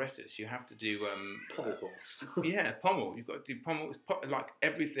like apparatus. You have to do... pommel horse. Yeah, pommel. You've got to do pommel. Like,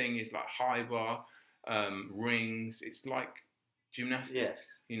 everything is like high bar, rings. It's like gymnastics,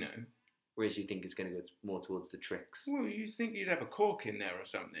 you know. Whereas you think it's going to go more towards the tricks. Well, you think you'd have a cork in there or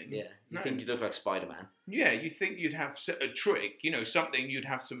something. Yeah. You think you'd look like Spider-Man. Yeah, you think you'd have a trick, something, you'd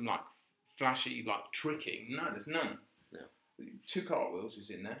have some, like, flashy, like, tricking. No, there's none. No. 2 cartwheels is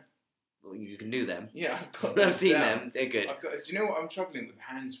in there. Well, you can do them. Yeah, I've got them. I've seen them. They're good. Do you know what? I'm struggling with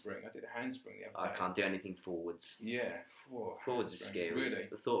handspring. I did a handspring the other day. I can't do anything forwards. Yeah. Forwards is scary. Really?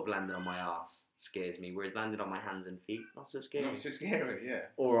 The thought of landing on my ass scares me, whereas landing on my hands and feet, not so scary. Not so scary, yeah.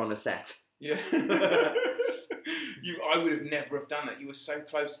 Or on a set. Yeah. I would have never have done that. You were so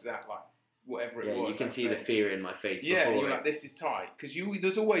close to that, like, whatever it Yeah, was. you can that see the stage. fear in my face. Yeah, before you're it. like, this is tight. Because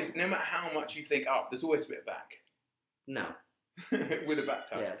there's always, no matter how much you think up, there's always a bit of back. No. With a back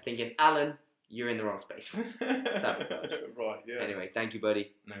tap. Yeah, thinking, Alan, you're in the wrong space. Sabotage. Right, yeah. Anyway, thank you,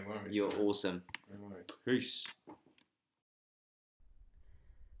 buddy. No worries. You're awesome. No worries. Peace.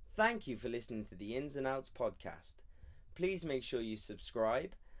 Thank you for listening to the Ins and Outs podcast. Please make sure you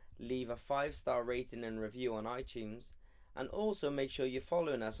subscribe, leave a 5-star rating and review on iTunes, and also make sure you're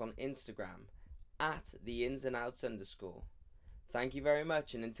following us on Instagram at @theinsandouts_. Thank you very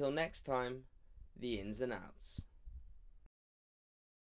much, and until next time, the Ins and Outs.